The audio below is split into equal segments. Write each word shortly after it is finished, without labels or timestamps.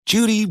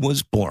Judy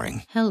was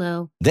boring.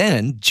 Hello.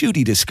 Then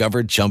Judy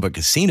discovered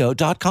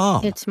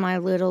ChumbaCasino.com. It's my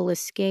little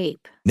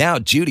escape. Now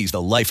Judy's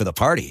the life of the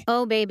party.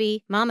 Oh,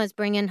 baby, mama's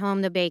bringing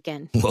home the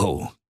bacon.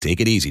 Whoa,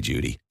 take it easy,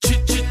 Judy.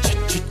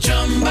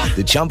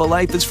 The Chumba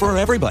life is for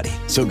everybody.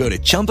 So go to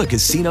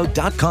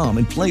ChumbaCasino.com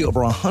and play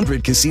over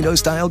 100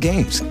 casino-style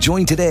games.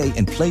 Join today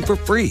and play for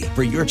free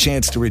for your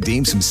chance to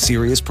redeem some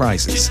serious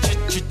prizes.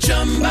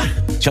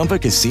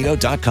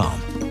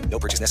 ChumbaCasino.com. No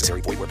purchase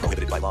necessary. Void where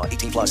prohibited by law.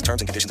 18 plus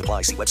terms and conditions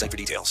apply. See website for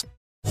details.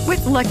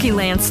 With Lucky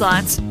Land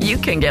Slots, you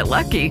can get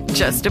lucky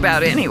just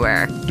about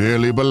anywhere.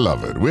 Dearly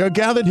beloved, we are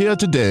gathered here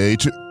today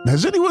to...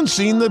 Has anyone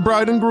seen the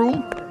bride and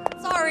groom?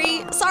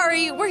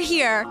 Sorry, we're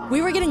here.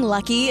 We were getting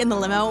lucky in the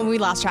limo and we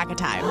lost track of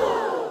time.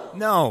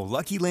 No,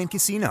 Lucky Land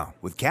Casino,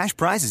 with cash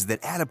prizes that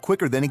add up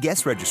quicker than a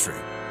guest registry.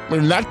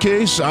 In that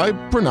case, I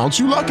pronounce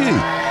you lucky.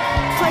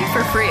 Play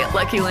for free at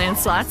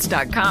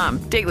LuckyLandSlots.com.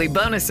 Daily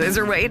bonuses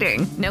are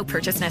waiting. No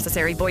purchase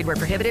necessary. Void where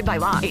prohibited by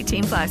law.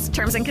 18 plus.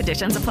 Terms and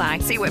conditions apply.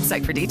 See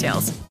website for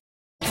details.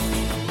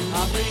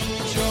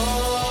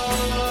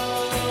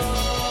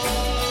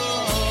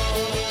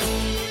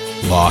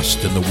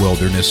 Lost in the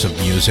wilderness of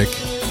music?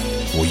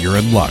 Well, you're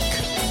in luck.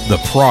 The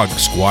Prog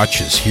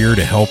Squatch is here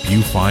to help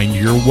you find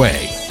your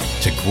way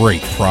to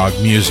great prog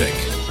music.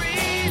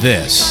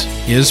 This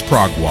is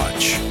Prog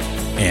Watch,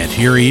 and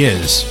here he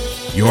is,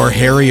 your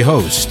hairy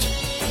host,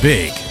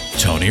 Big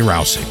Tony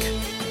Rousick.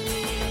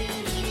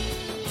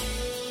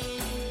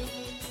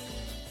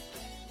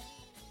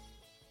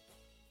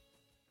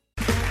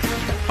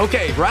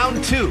 Okay,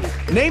 round two.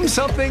 Name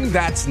something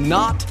that's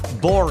not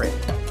boring.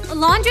 A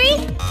laundry?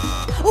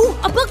 Ooh,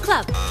 a book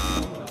club.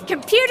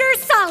 Computer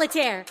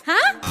solitaire,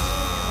 huh?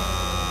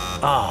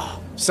 Ah,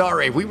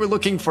 sorry, we were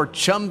looking for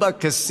Chumba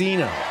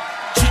Casino.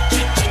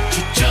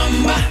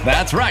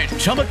 That's right,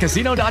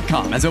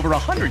 ChumbaCasino.com has over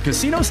 100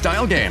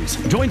 casino-style games.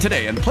 Join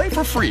today and play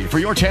for free for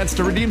your chance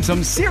to redeem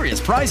some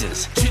serious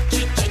prizes.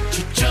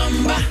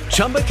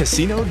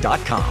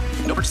 ChumbaCasino.com.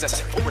 No purchase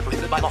necessary. Void where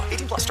prohibited by law.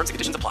 18 plus. Terms and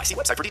conditions apply. See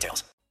website for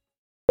details.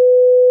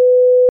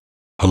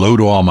 Hello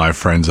to all my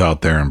friends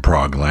out there in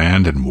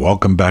Progland, and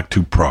welcome back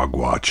to Prog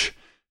Watch.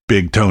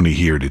 Big Tony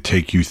here to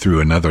take you through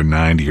another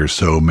 90 or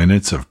so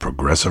minutes of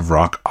progressive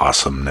rock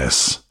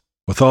awesomeness.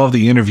 With all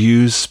the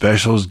interviews,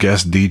 specials,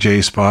 guest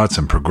DJ spots,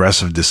 and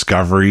progressive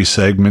discovery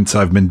segments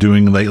I've been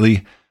doing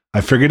lately, I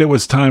figured it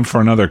was time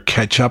for another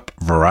catch-up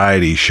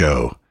variety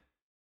show.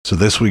 So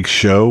this week's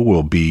show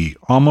will be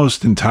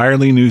almost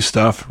entirely new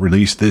stuff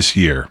released this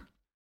year.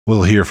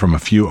 We'll hear from a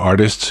few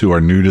artists who are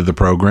new to the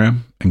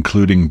program,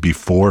 including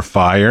Before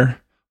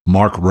Fire,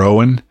 Mark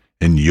Rowan,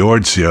 and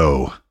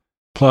Yordzio.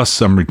 Plus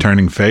some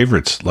returning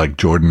favorites like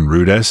Jordan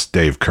Rudess,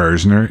 Dave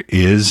Kersner,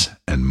 Is,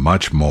 and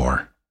much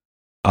more.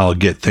 I'll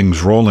get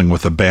things rolling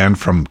with a band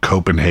from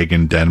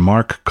Copenhagen,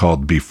 Denmark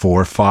called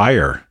Before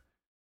Fire.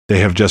 They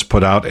have just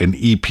put out an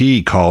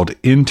EP called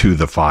Into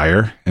the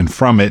Fire, and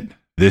from it,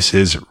 this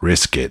is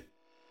Risk It.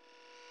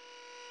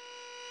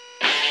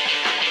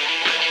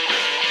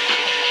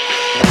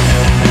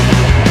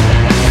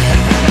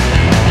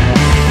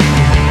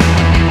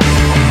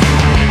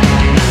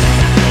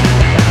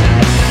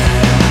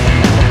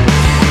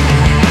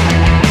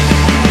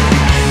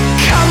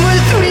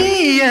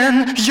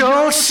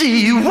 You'll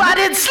see what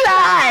it's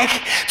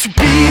like to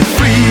be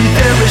free.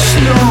 There is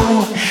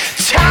no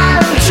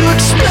time to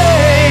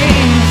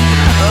explain.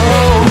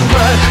 Oh,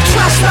 but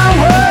trust my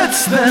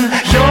words, then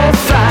you'll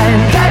find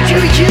that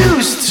you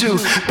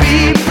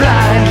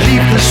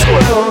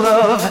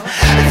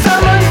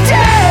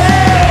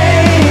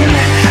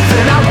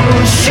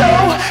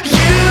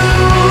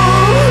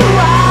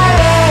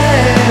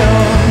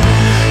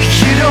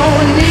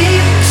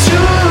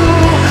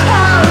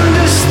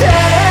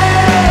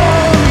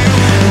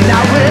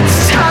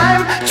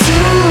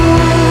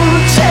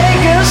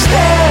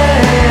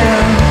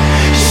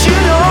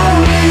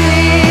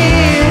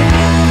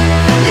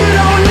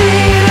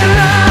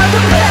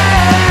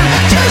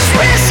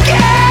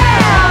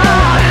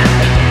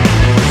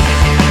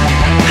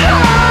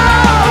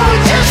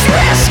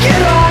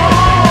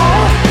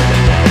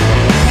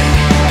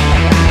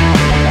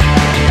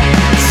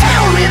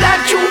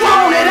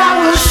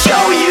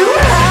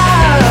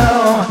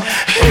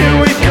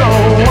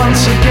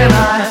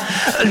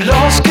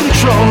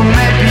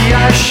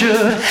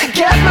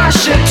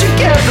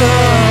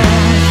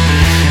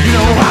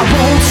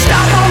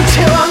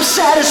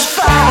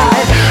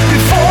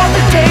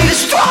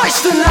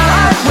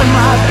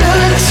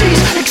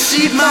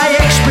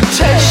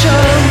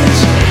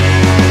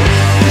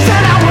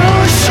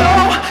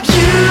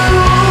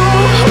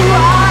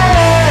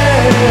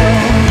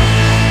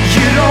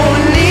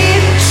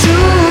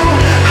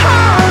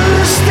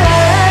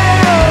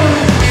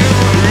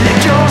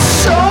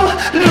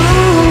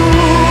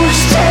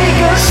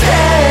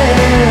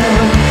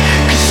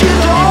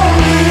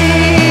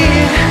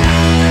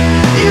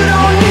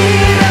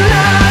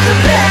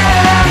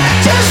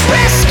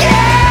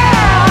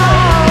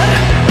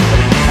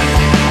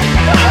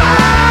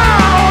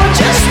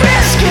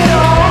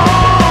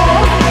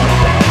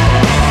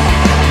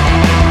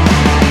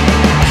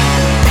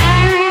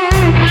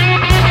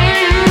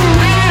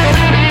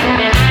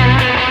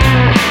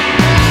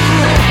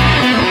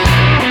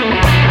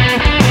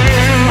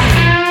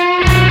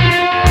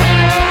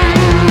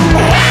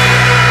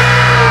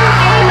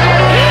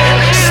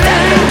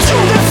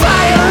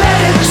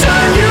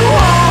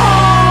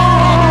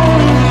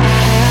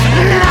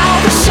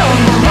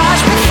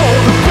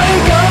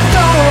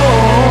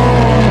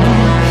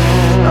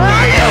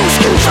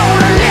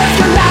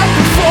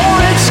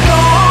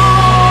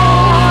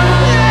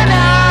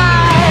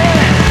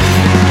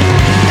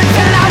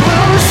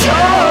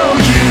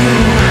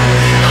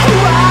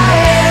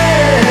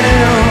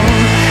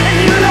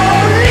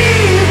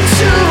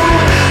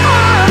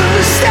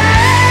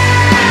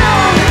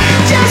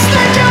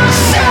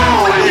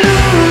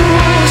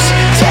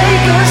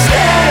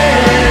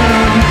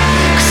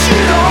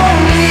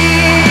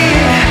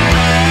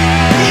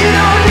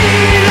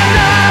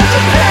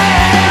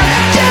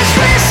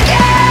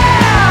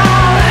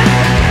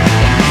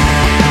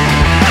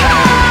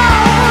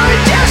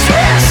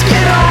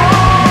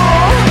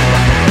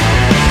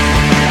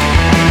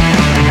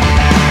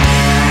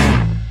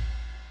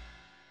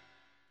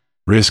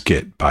Risk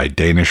It by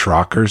Danish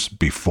rockers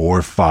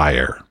Before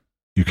Fire.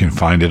 You can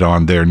find it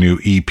on their new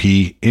EP,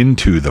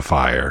 Into the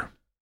Fire.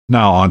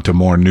 Now on to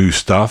more new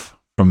stuff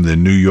from the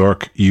New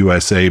York,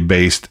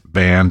 USA-based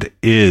band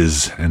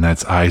Izz, and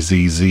that's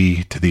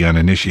IZZ to the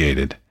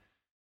uninitiated.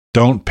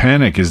 Don't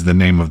Panic is the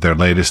name of their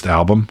latest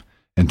album,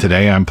 and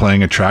today I'm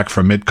playing a track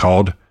from it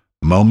called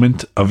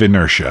Moment of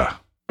Inertia.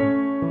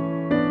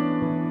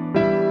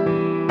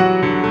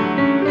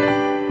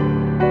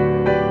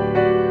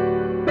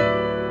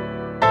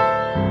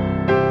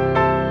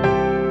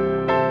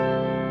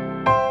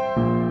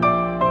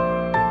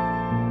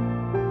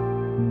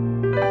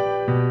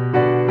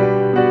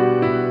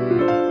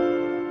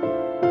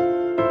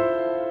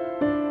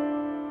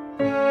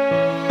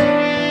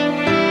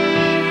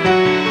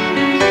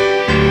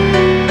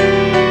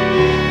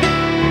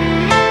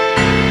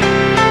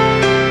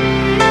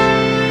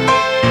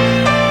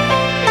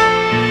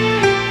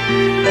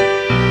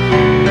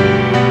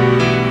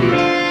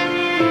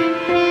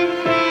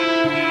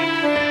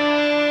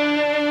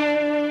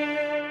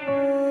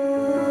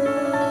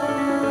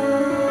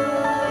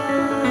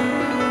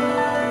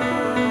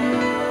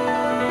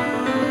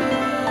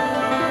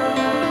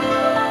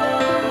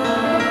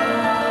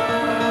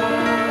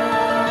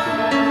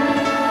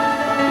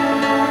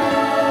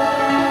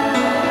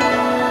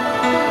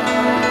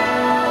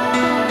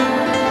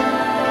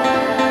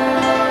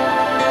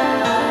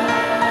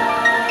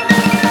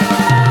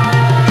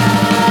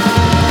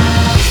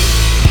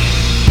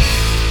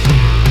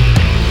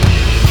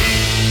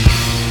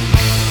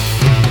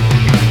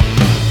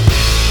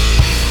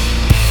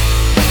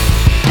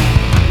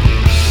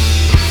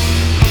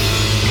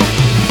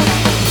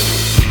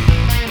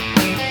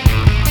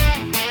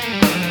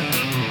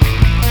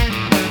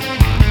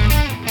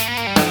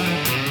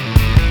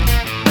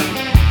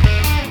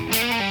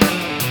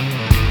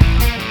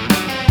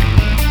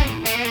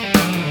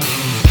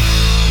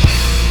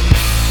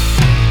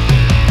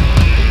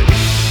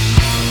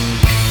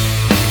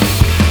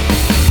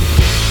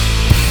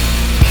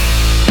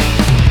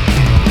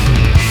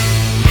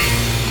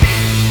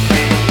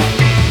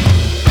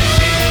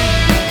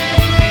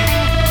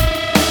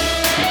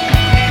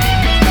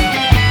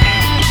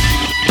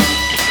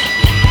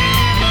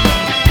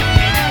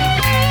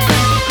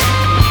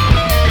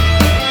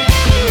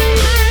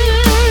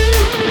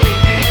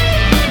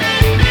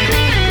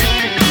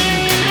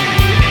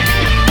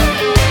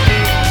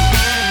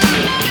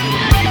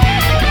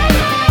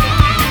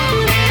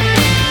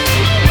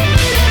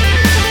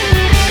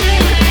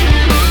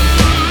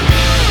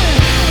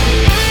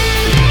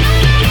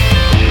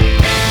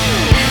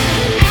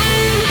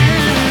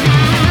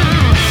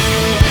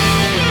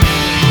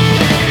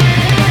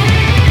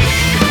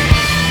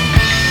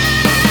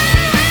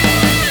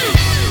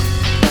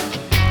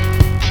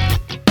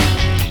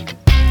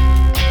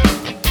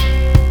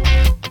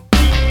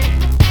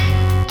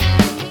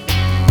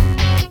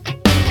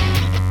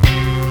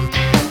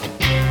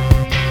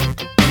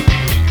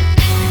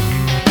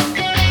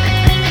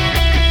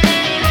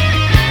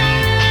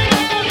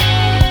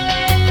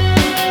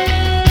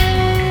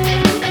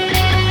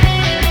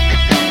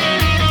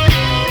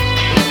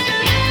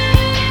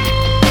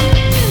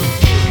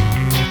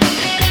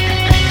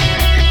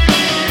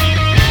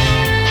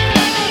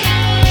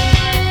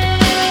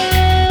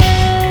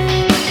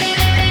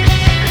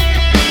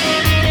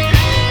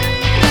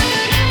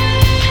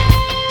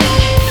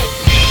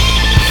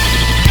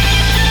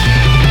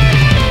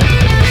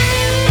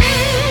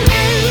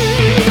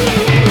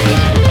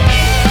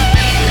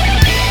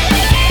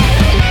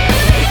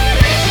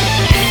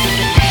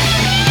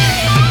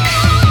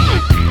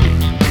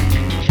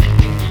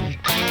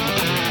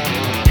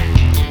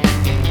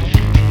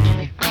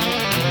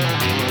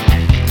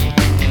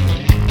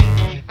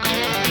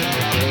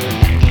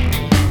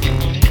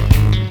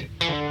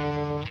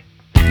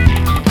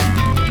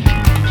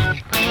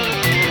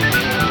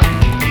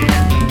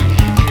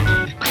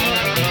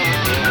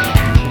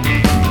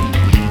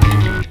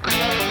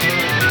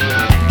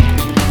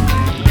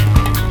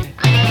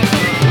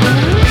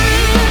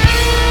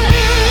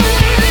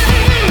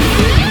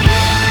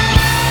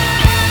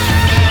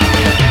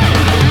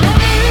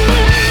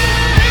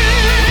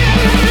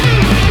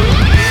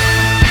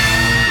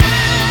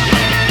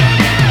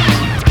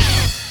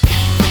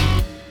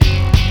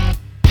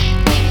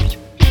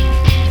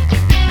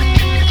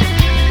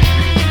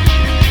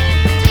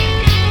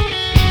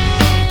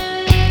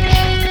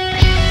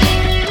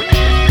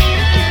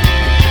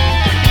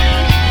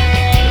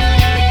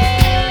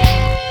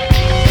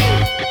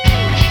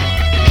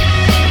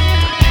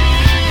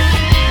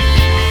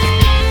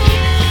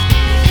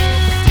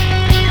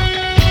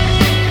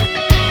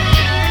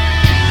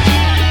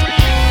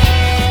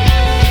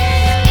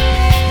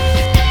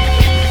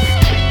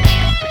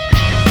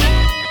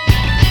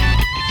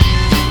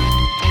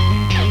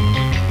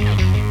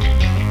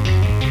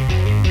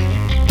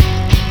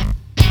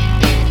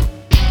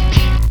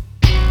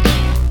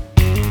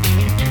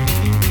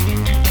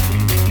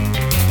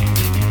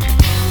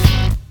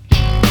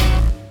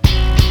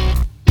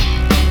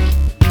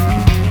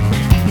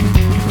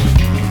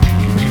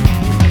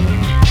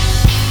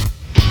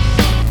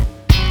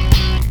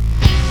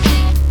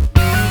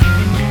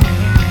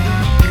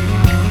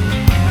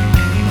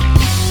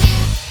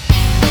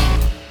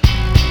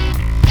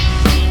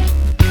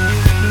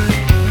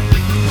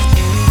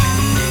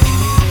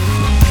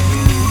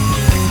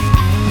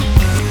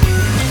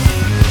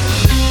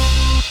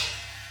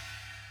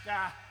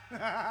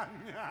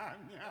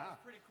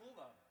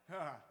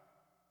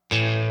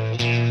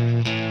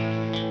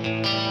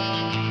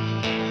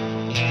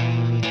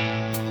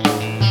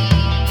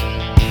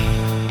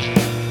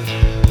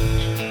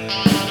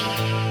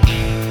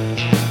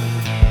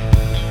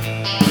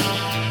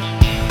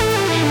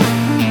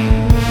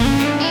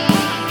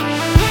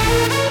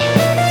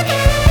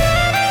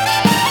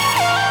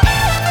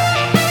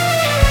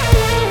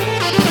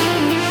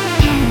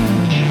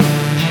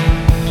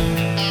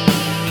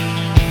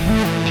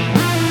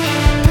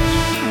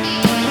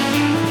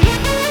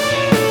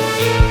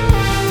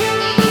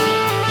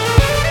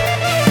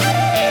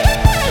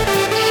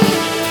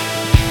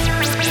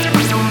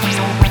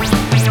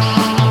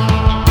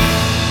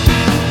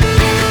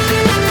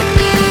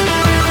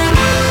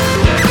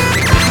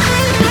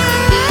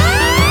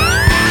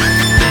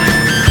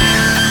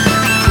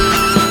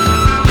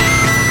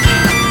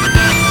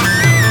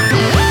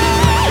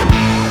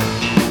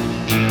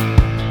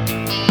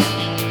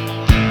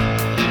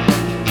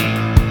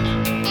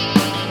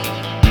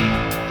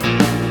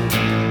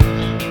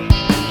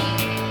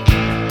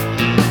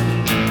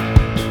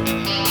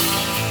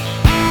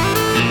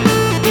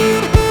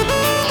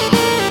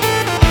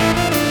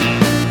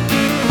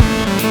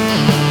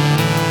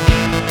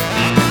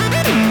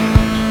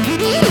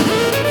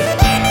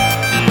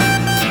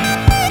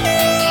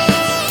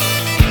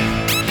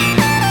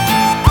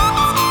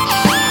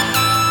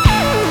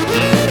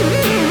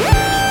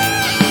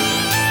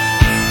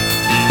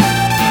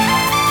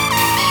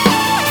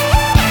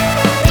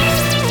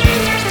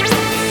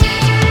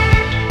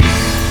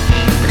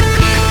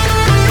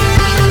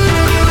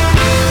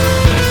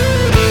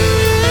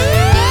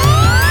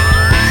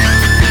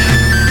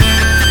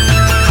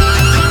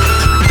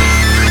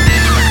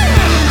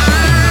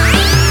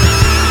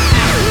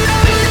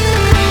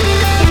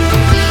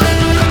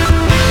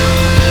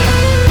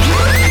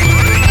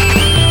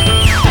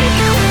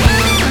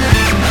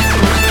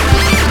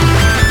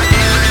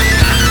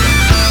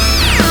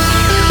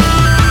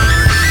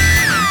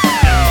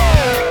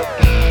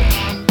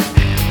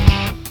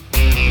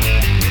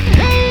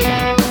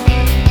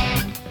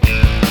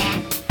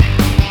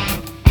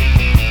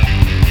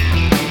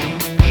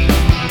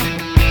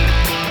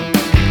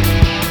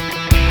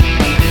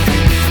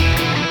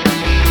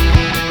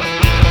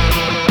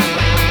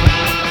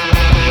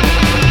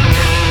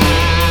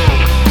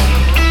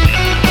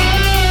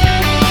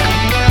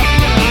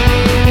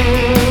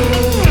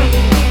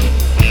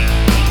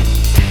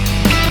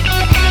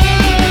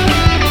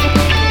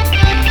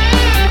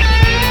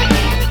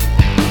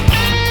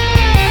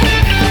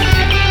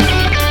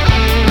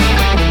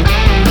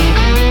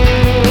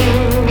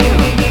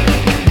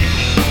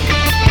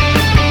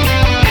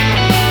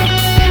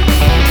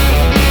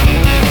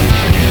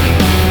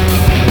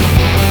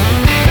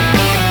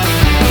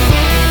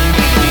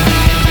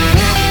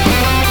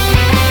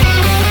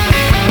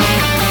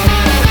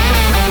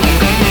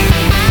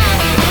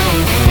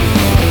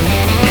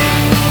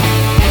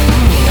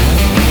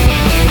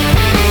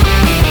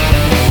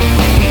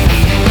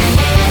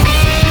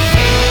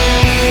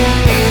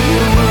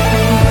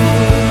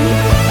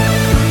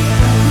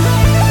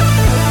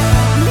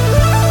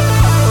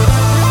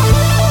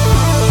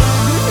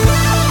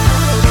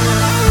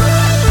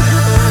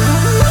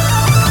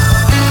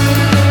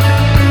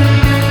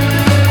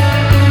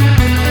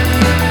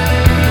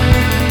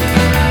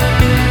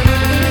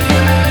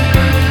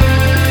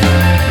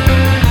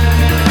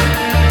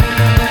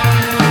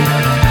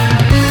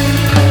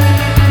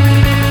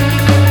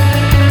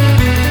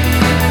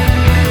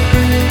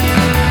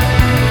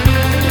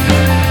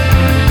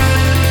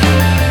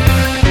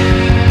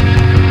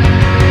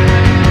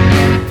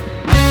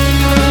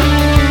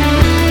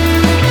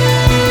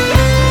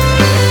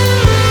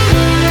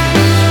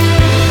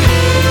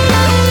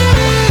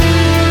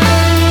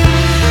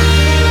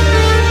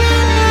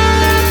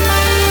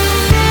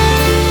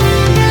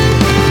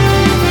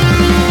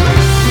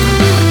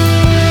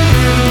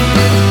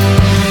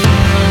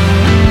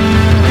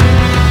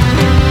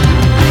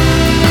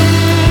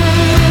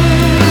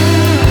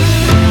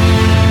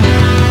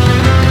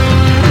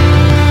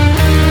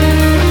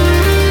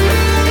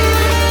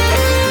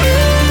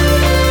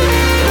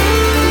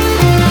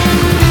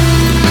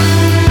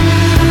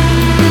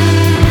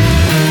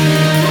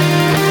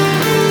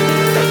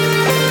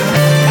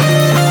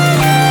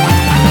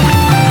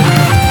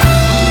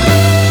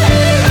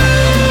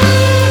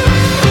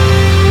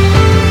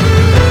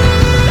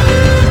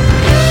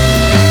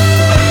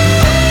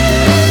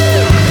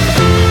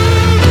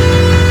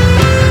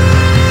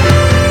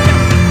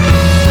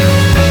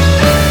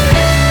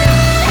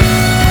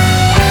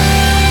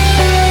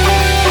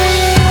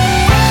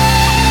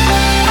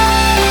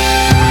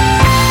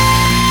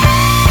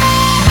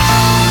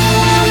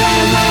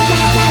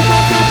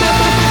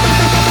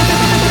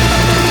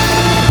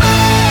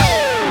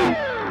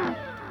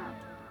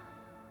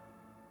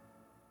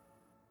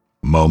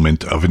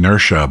 Moment of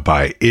Inertia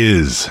by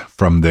Is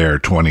from their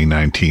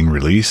 2019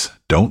 release,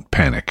 Don't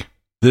Panic.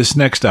 This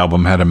next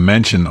album had a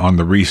mention on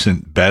the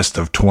recent Best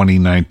of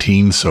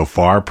 2019 So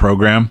Far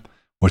program,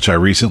 which I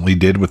recently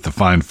did with the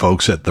fine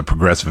folks at The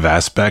Progressive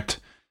Aspect,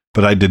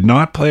 but I did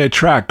not play a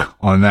track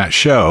on that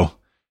show,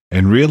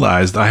 and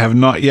realized I have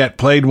not yet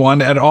played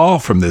one at all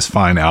from this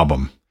fine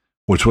album,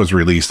 which was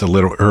released a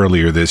little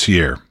earlier this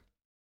year.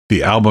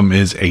 The album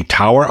is A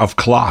Tower of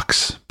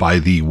Clocks by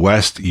the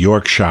West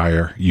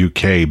Yorkshire,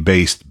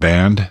 UK-based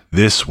band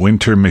This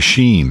Winter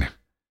Machine,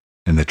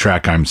 and the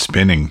track I'm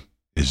spinning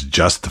is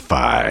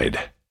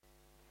Justified.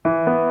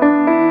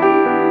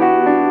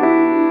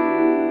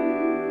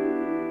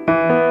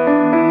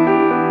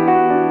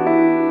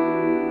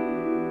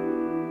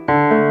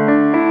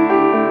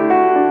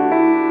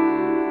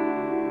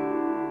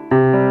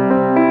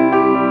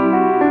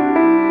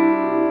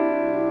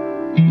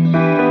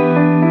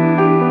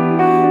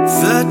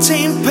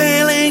 13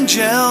 pale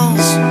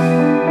angels,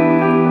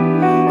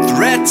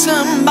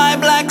 threatened by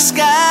black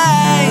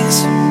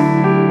skies,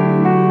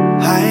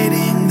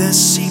 hiding their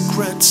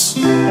secrets,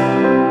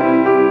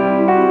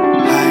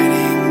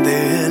 hiding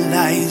their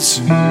lies.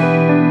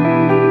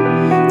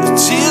 The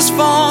tears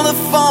for the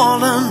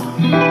fallen,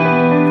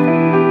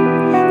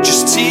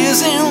 just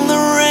tears in the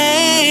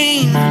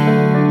rain.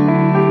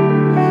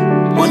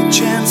 One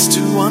chance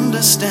to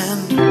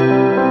understand,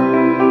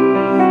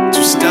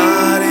 to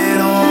start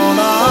it all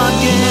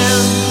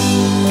again.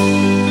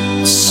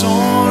 I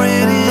saw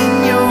it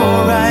in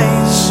your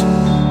eyes,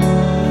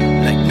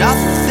 like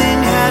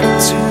nothing had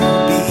to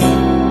be.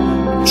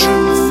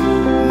 Truth,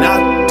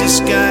 not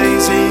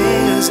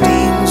disguises,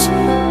 deems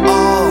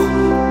all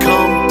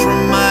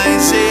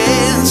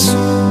compromises.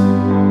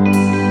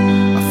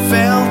 I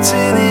felt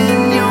it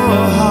in your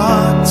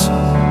heart,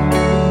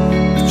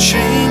 the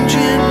change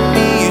in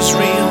me is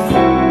real.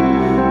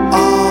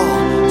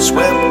 All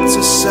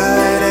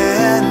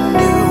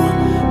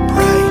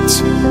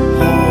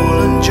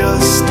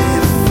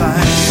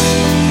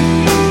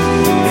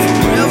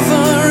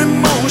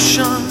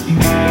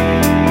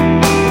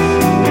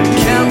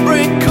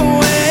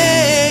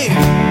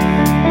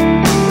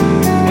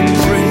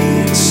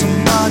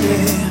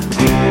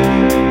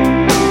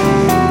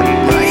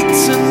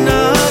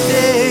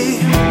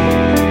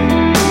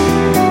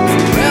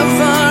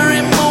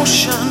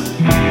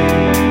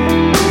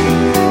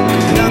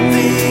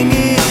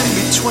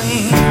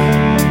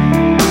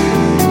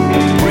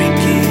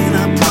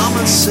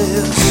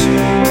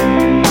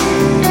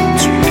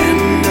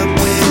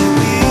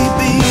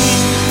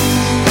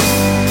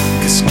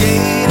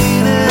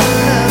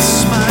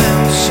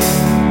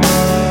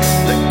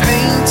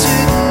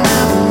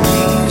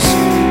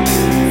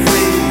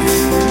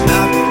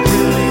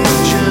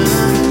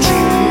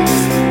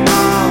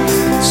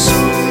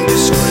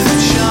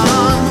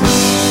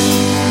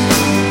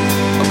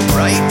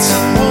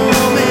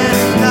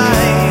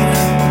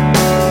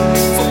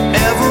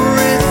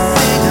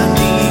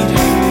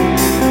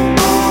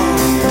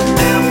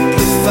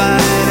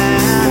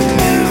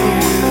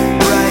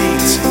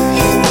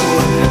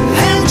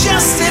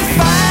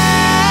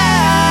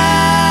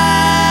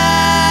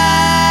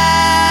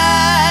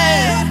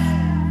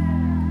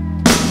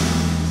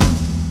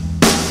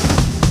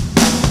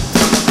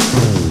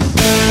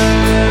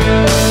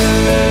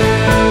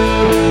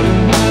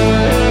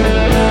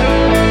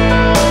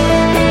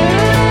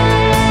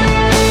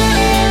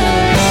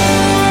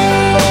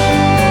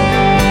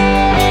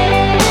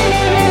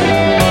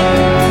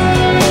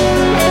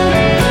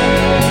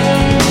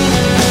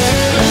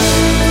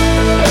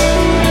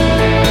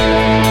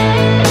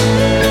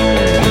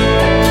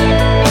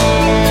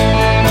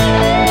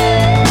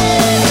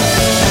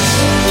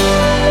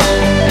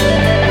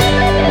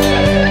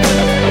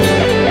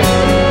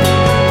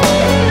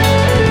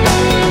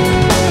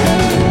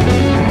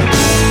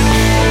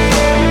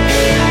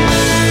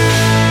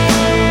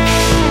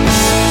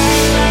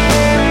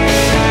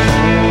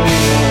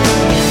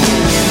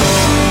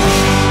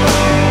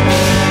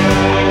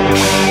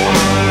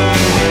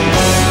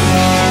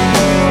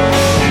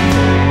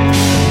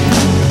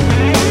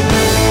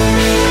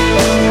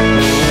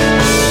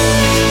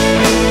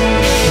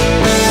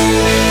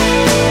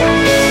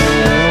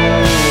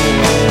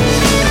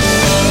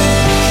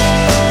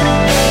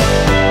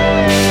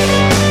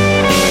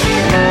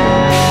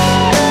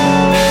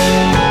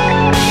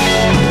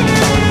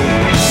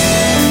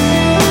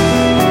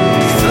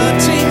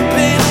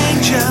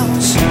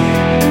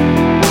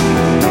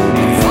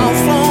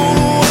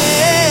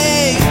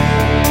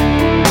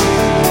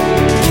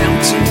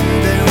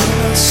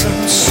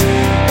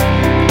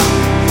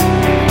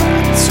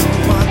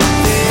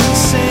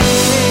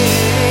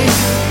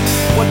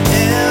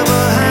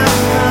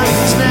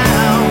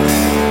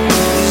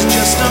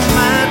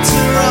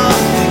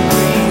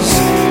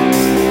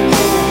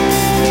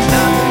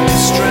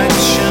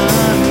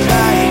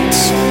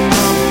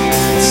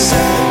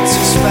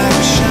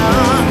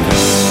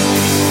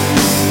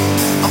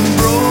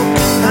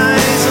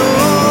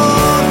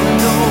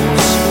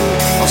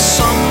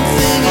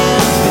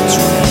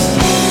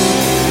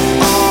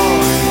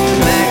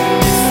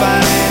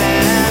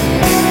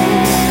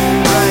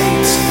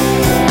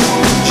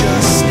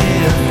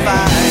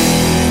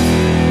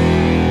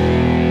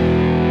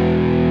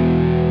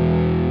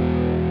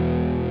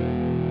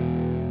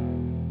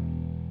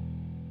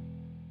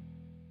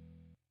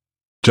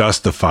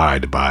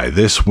Justified by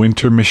This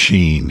Winter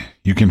Machine.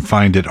 You can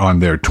find it on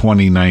their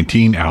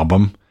 2019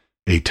 album,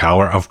 A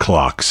Tower of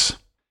Clocks.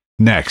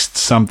 Next,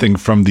 something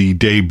from the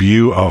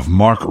debut of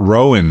Mark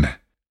Rowan,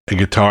 a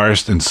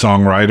guitarist and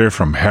songwriter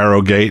from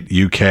Harrogate,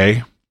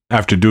 UK.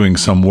 After doing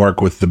some work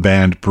with the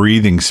band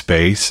Breathing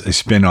Space, a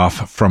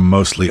spin-off from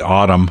Mostly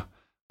Autumn,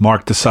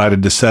 Mark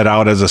decided to set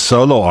out as a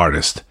solo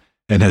artist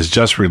and has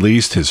just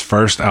released his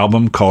first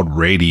album called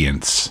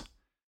Radiance.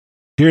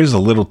 Here's a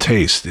little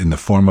taste in the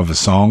form of a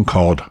song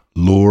called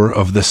Lure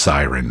of the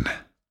Siren.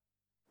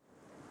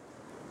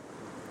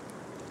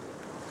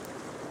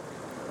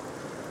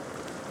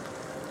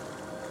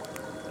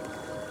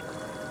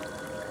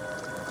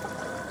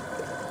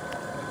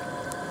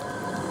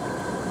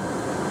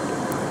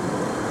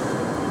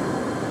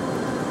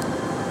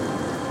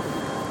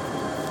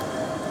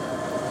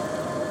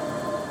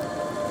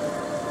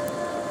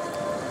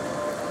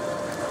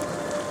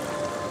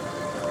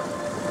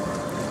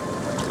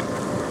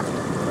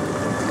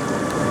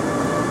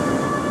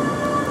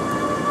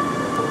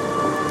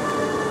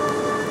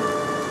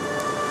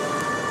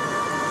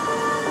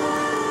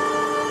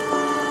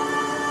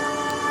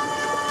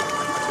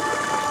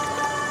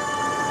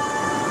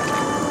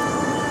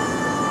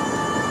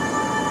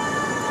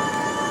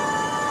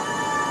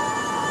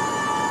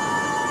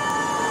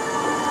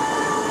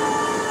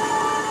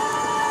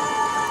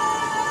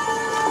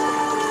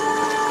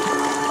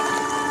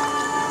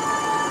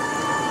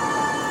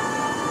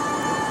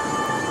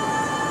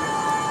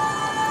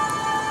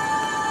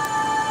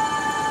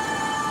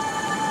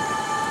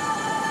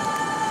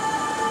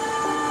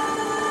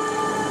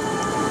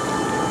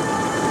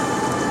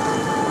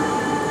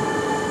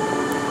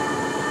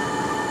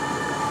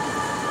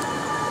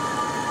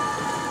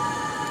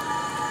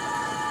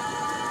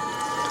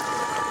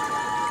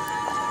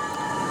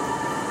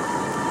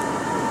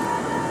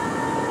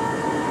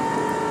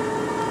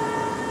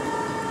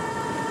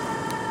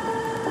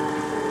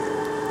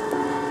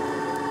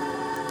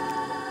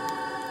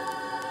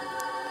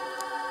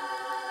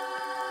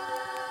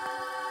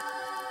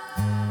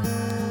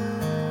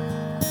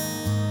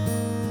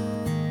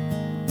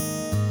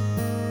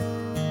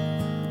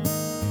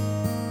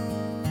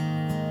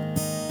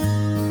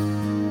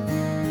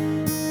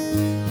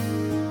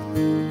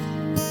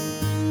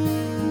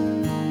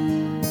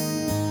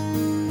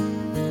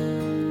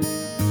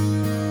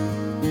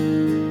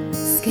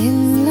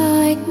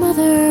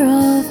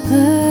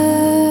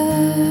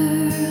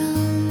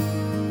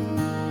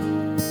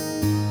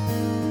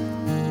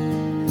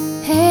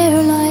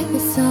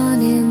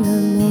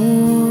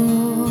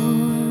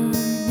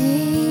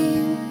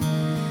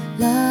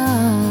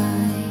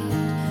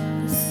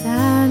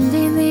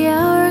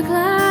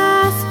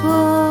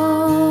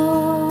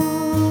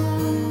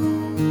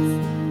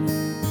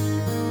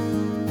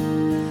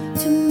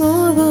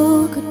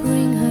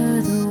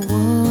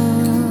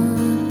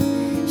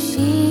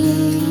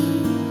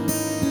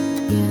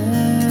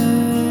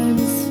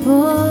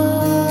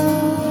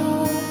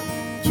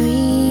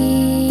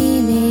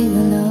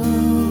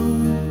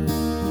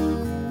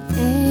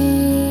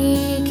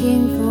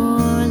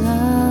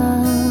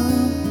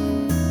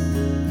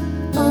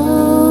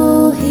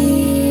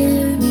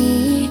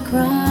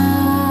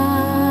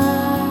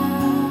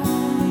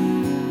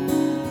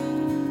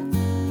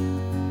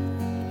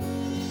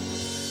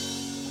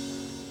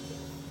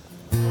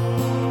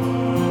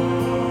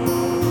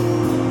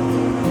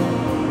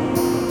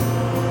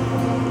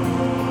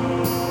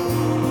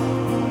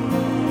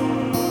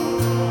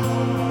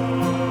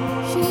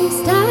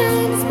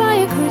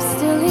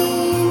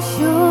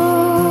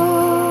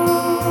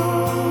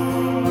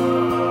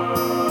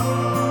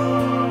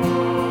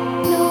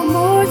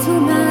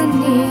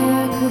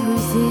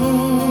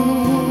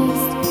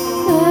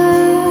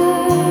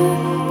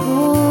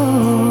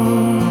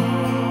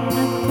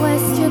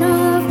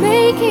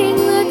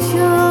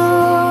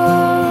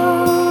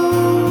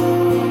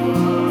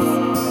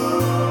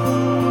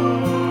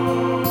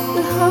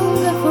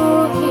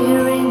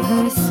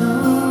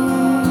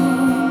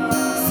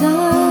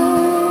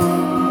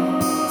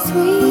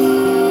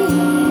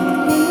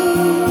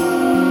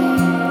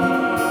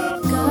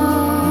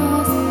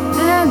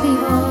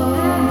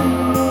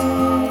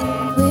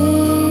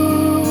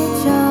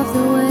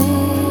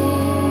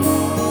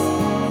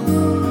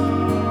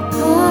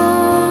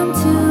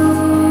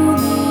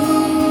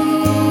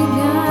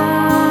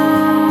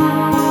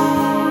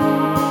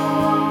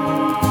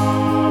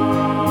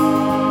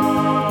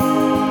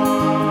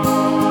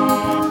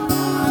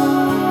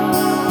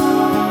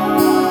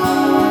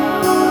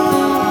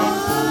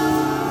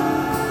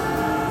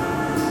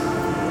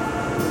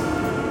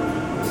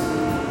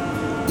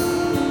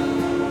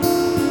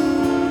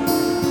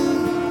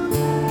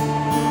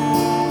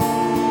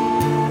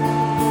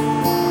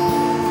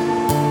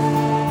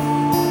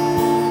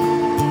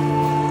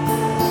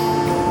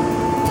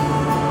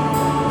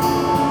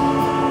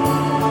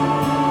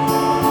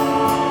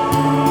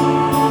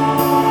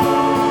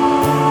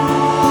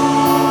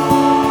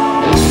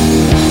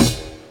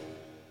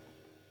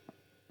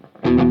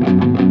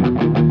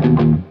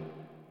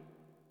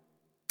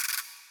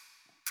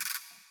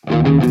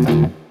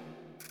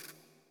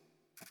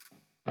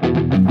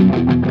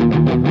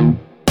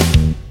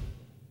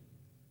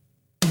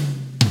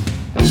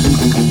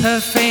 Her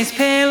face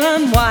pale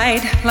and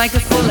white like the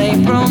full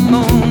April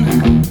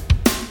moon.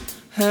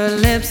 Her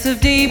lips of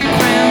deep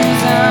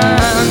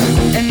crimson,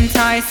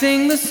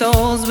 enticing the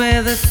souls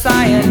with a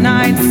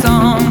cyanide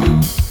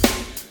song.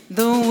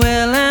 The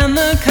will and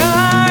the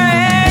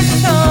courage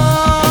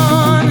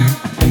torn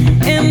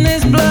in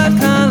this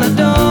blood-colored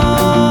dawn.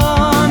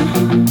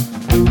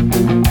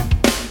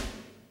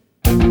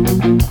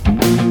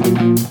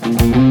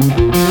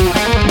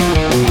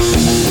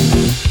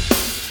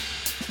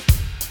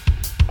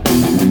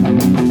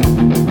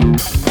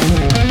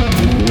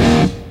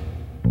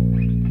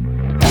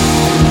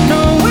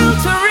 No will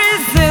to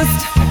resist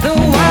the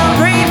wild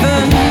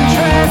raven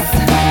dress,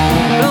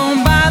 blown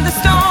by the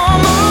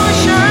storm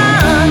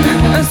ocean.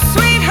 A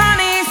sweet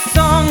honey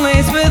song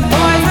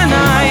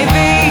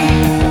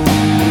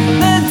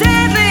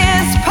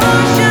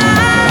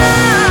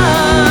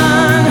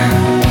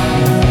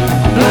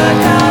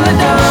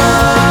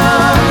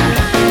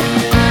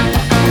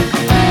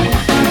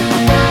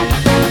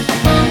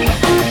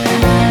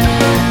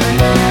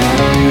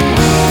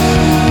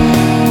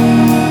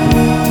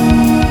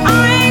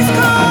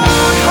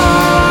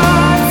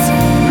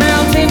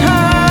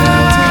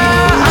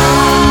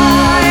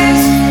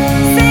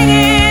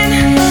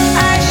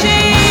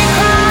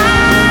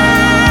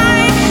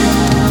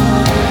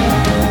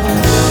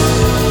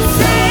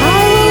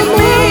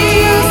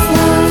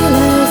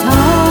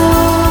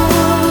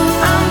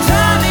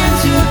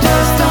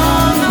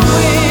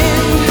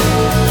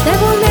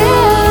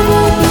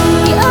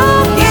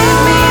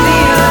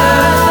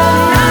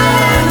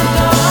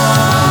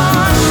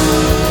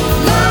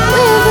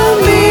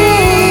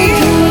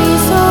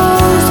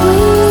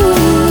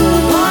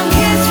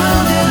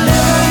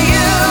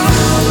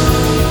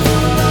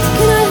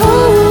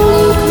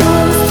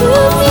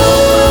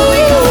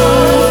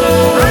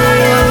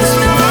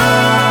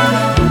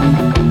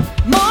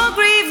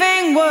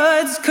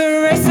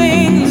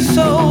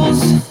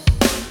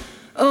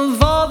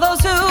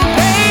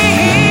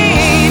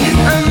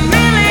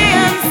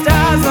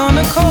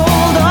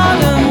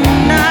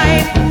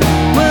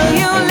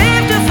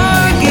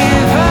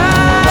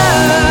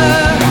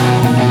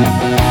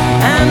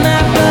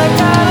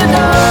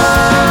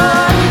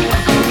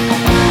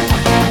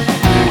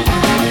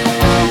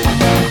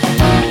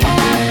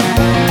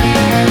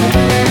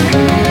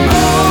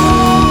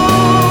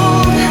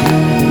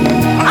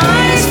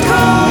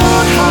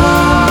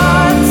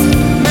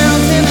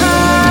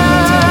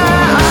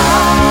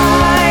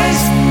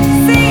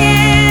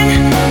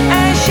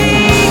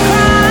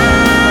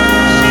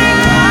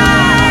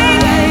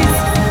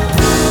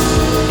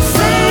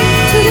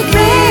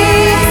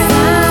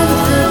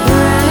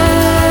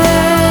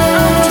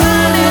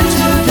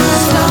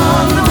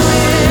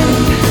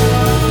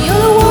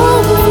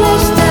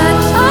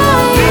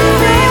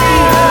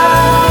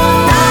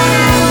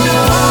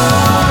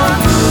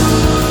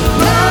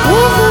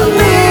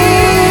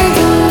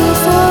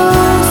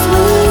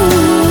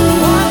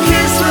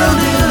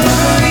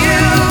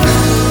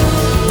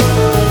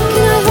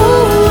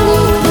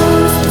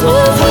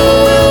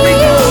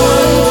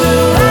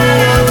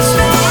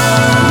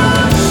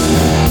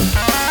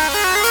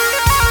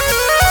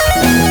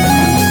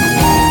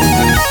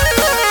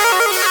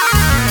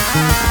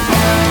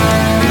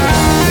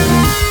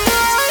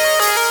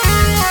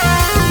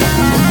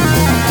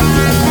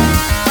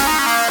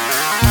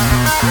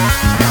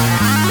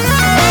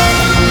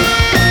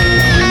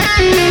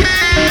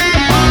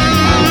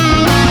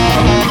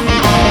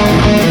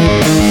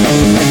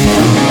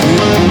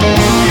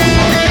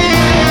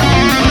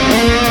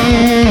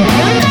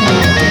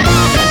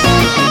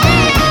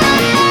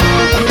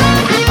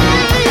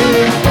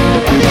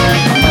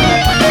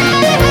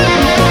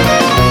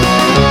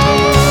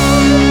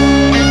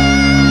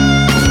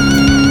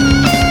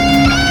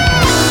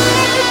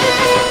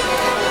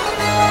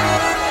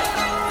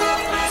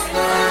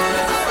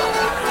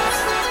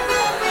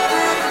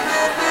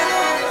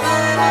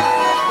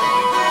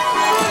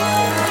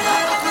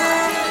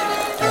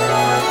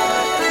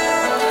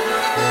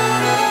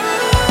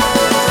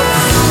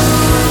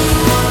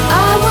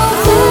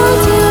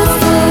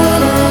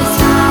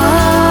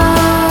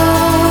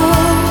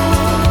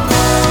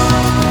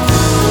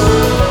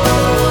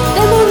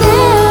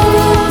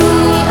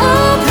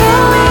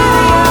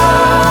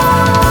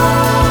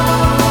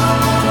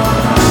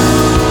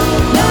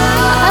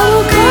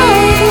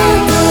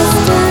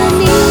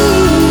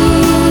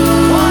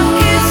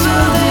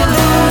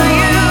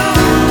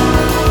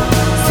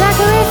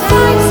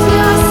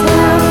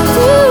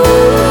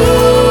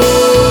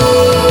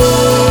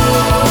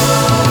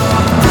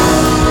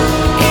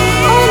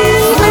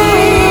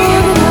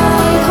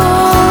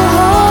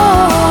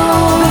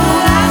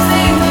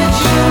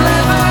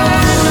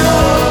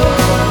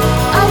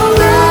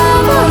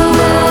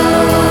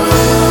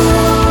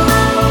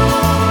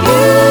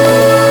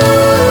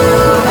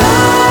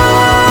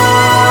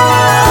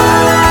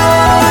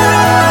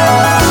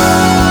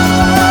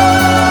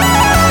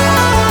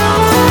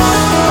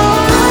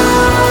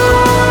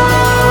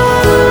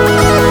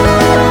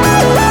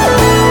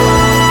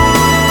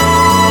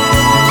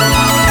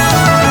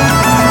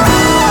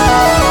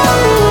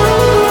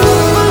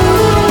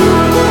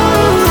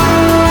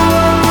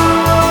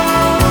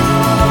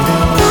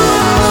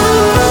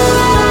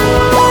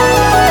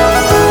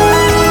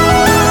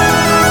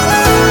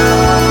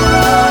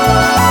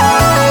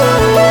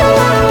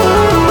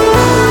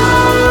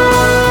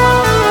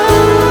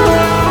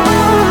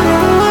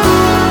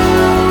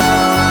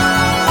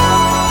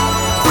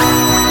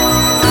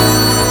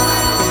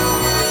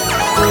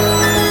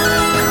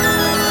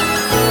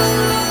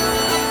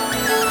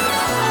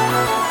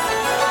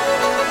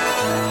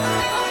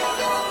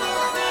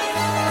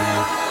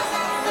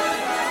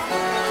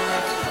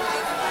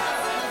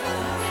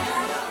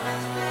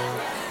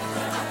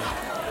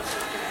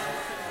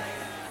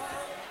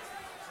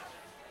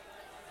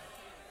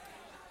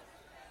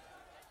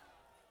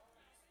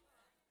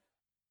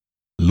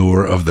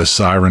of The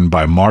Siren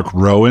by Mark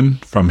Rowan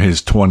from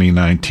his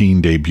 2019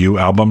 debut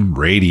album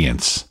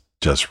Radiance,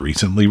 just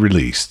recently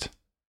released.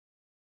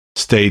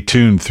 Stay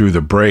tuned through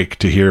the break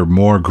to hear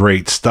more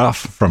great stuff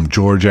from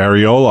George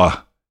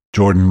Areola,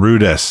 Jordan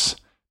Rudess,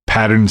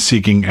 Pattern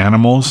Seeking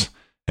Animals,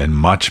 and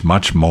much,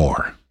 much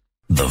more.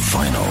 The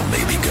vinyl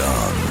may be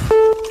gone.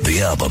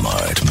 The album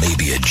art may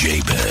be a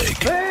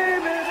JPEG.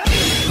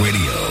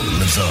 Radio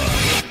lives on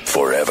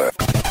forever.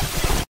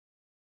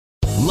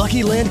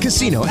 Lucky Land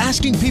Casino,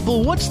 asking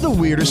people, what's the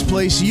weirdest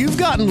place you've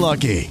gotten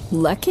lucky?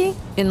 Lucky?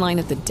 In line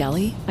at the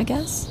deli, I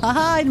guess?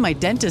 Aha, in my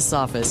dentist's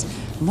office.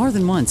 More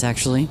than once,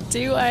 actually.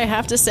 Do I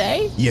have to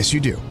say? Yes, you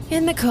do.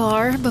 In the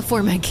car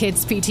before my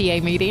kids'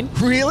 PTA meeting.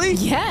 Really?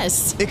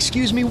 Yes.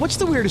 Excuse me, what's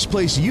the weirdest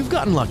place you've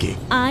gotten lucky?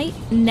 I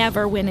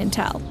never win and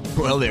tell.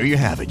 Well, there you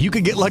have it. You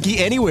can get lucky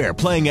anywhere,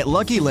 playing at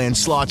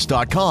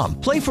LuckyLandSlots.com.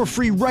 Play for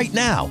free right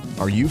now.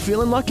 Are you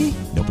feeling lucky?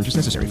 No purchase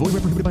necessary. Void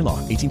where prohibited by law.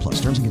 18+.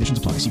 Terms and conditions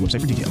apply. See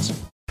website for details.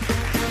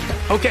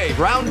 Okay,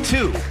 round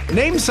two.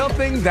 Name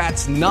something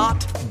that's not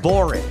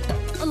boring.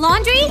 A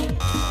laundry?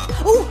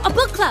 Ooh, a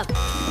book club.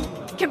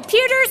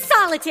 Computer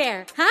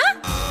solitaire, huh?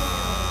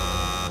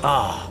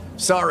 Ah,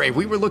 sorry,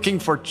 we were looking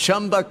for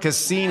Chumba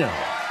Casino.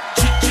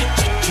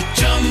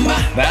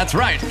 That's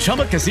right,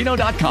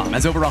 ChumbaCasino.com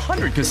has over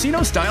 100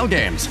 casino-style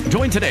games.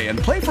 Join today and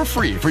play for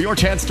free for your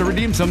chance to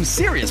redeem some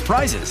serious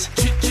prizes.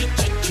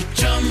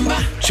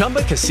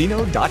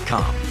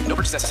 ChumbaCasino.com. No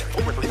purchase necessary.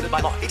 Void where prohibited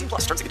by law. 18+.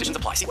 Terms and conditions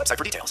apply. See website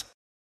for details.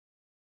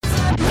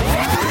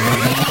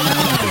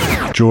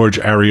 George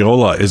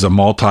Areola is a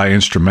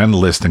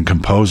multi-instrumentalist and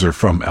composer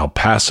from El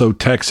Paso,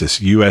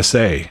 Texas,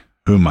 USA,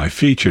 whom I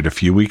featured a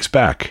few weeks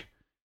back.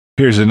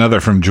 Here's another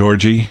from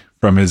Georgie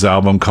from his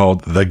album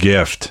called The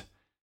Gift.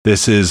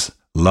 This is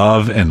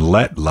Love and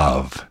Let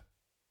Love.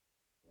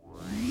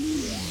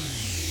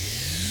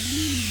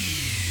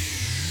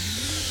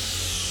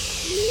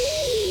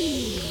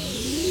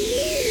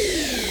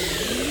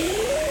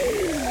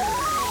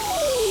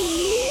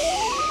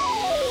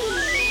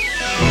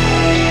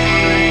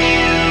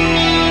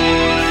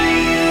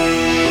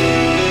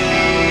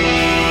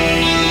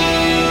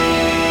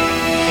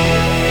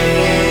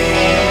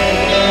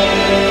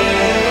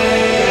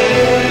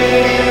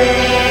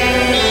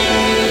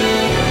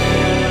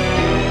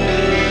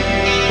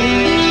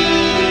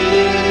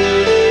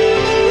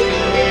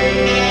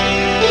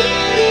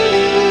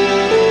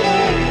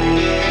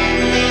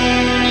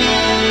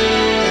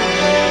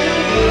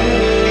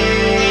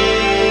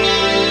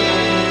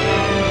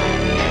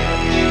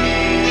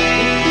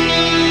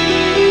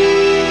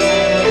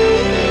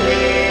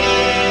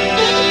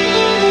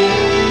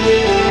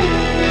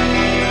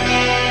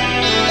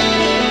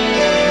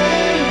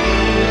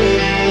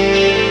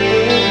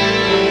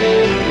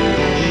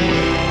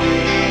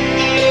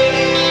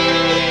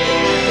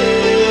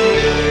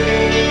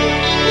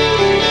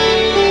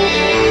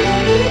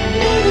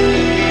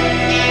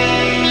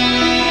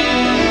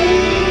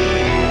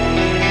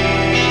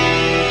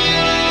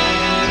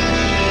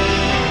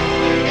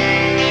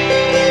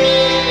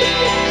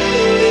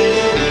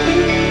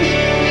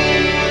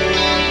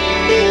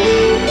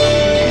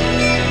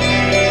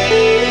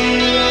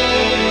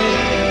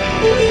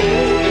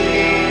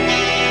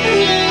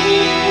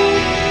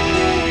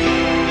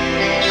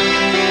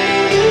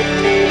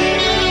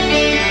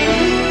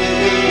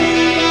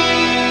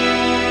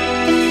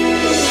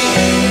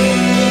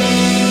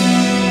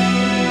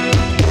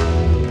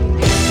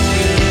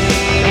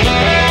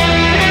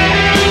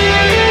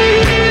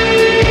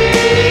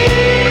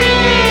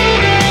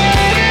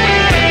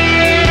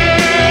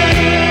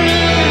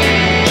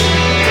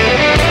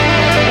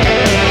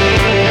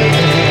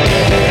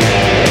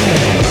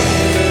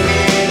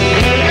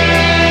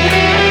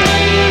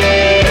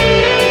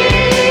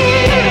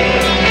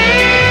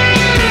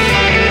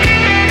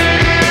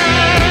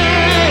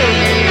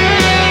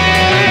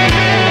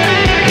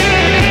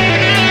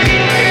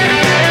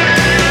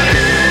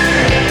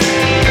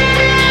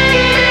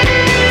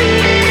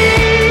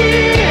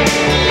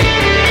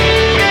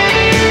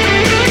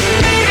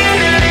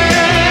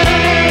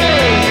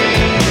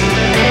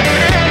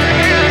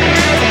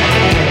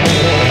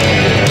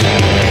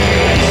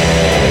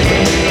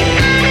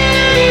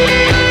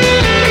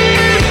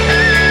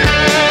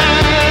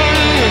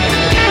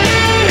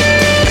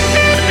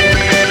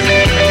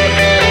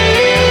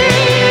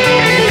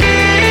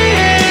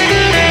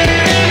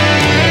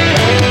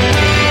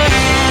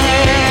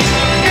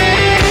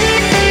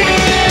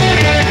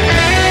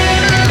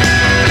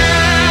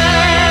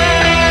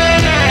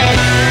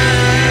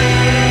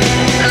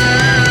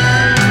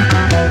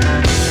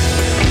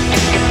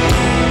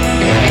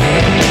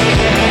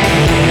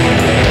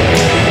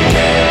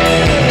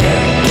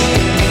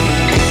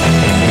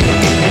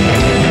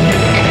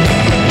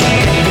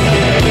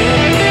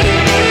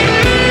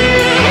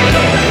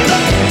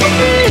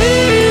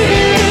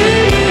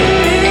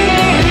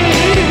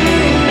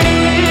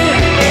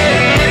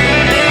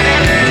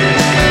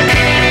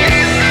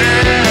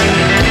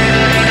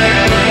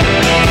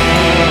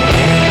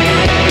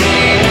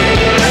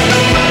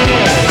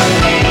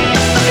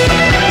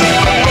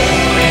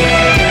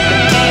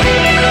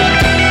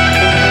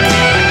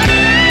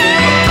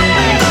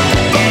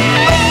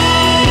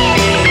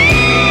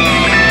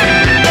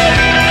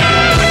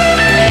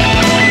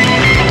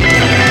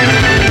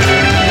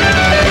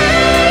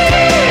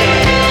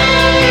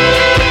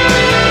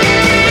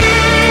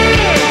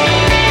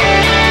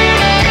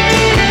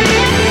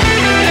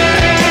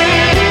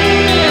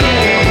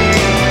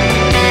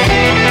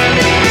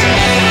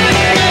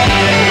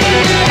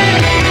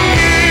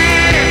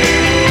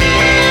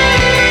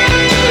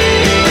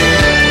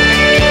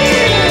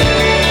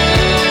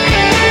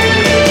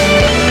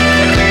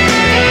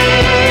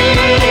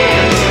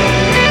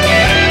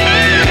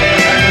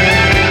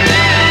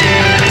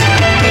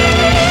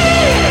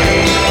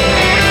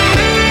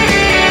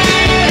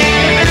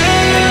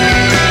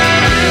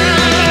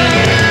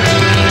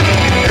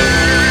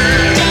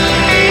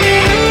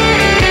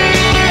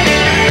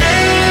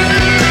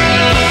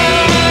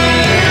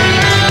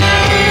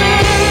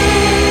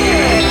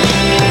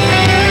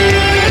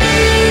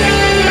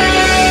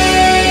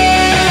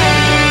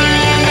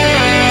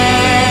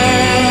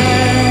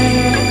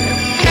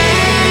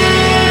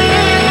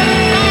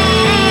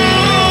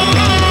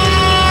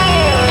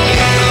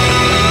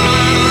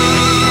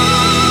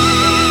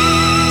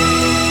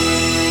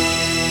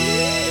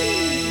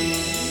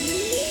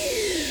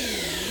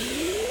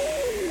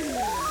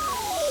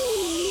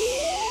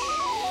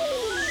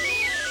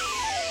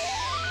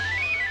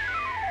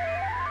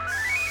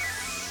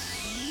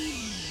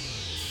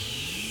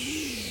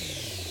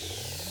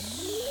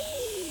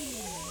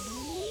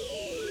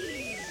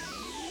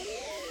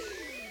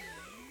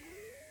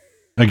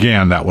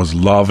 Again, that was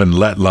Love and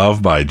Let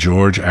Love by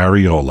George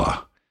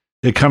Areola.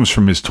 It comes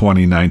from his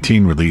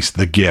 2019 release,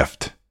 The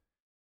Gift.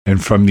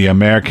 And from the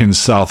American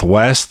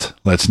Southwest,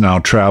 let's now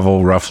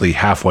travel roughly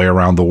halfway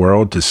around the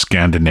world to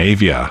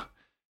Scandinavia,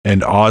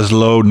 and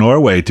Oslo,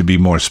 Norway to be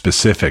more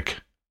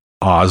specific.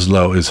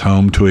 Oslo is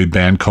home to a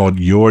band called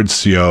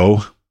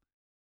Jordsjo,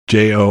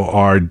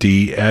 Jordso,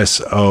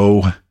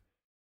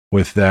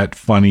 with that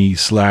funny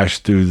slash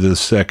through the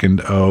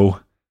second O,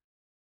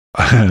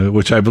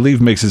 which I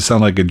believe makes it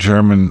sound like a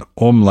German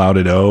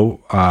umlauted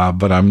O,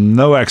 but I'm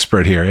no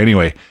expert here.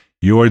 Anyway,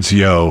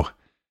 Jordsjo,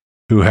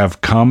 who have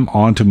come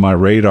onto my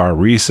radar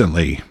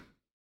recently.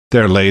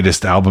 Their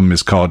latest album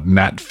is called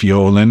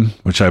Nattfjolin,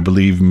 which I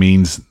believe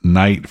means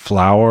night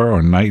flower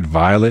or night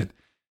violet,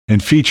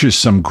 and features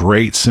some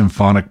great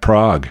symphonic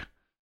prog,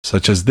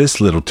 such as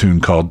this little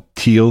tune called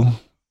Til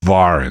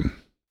Varen.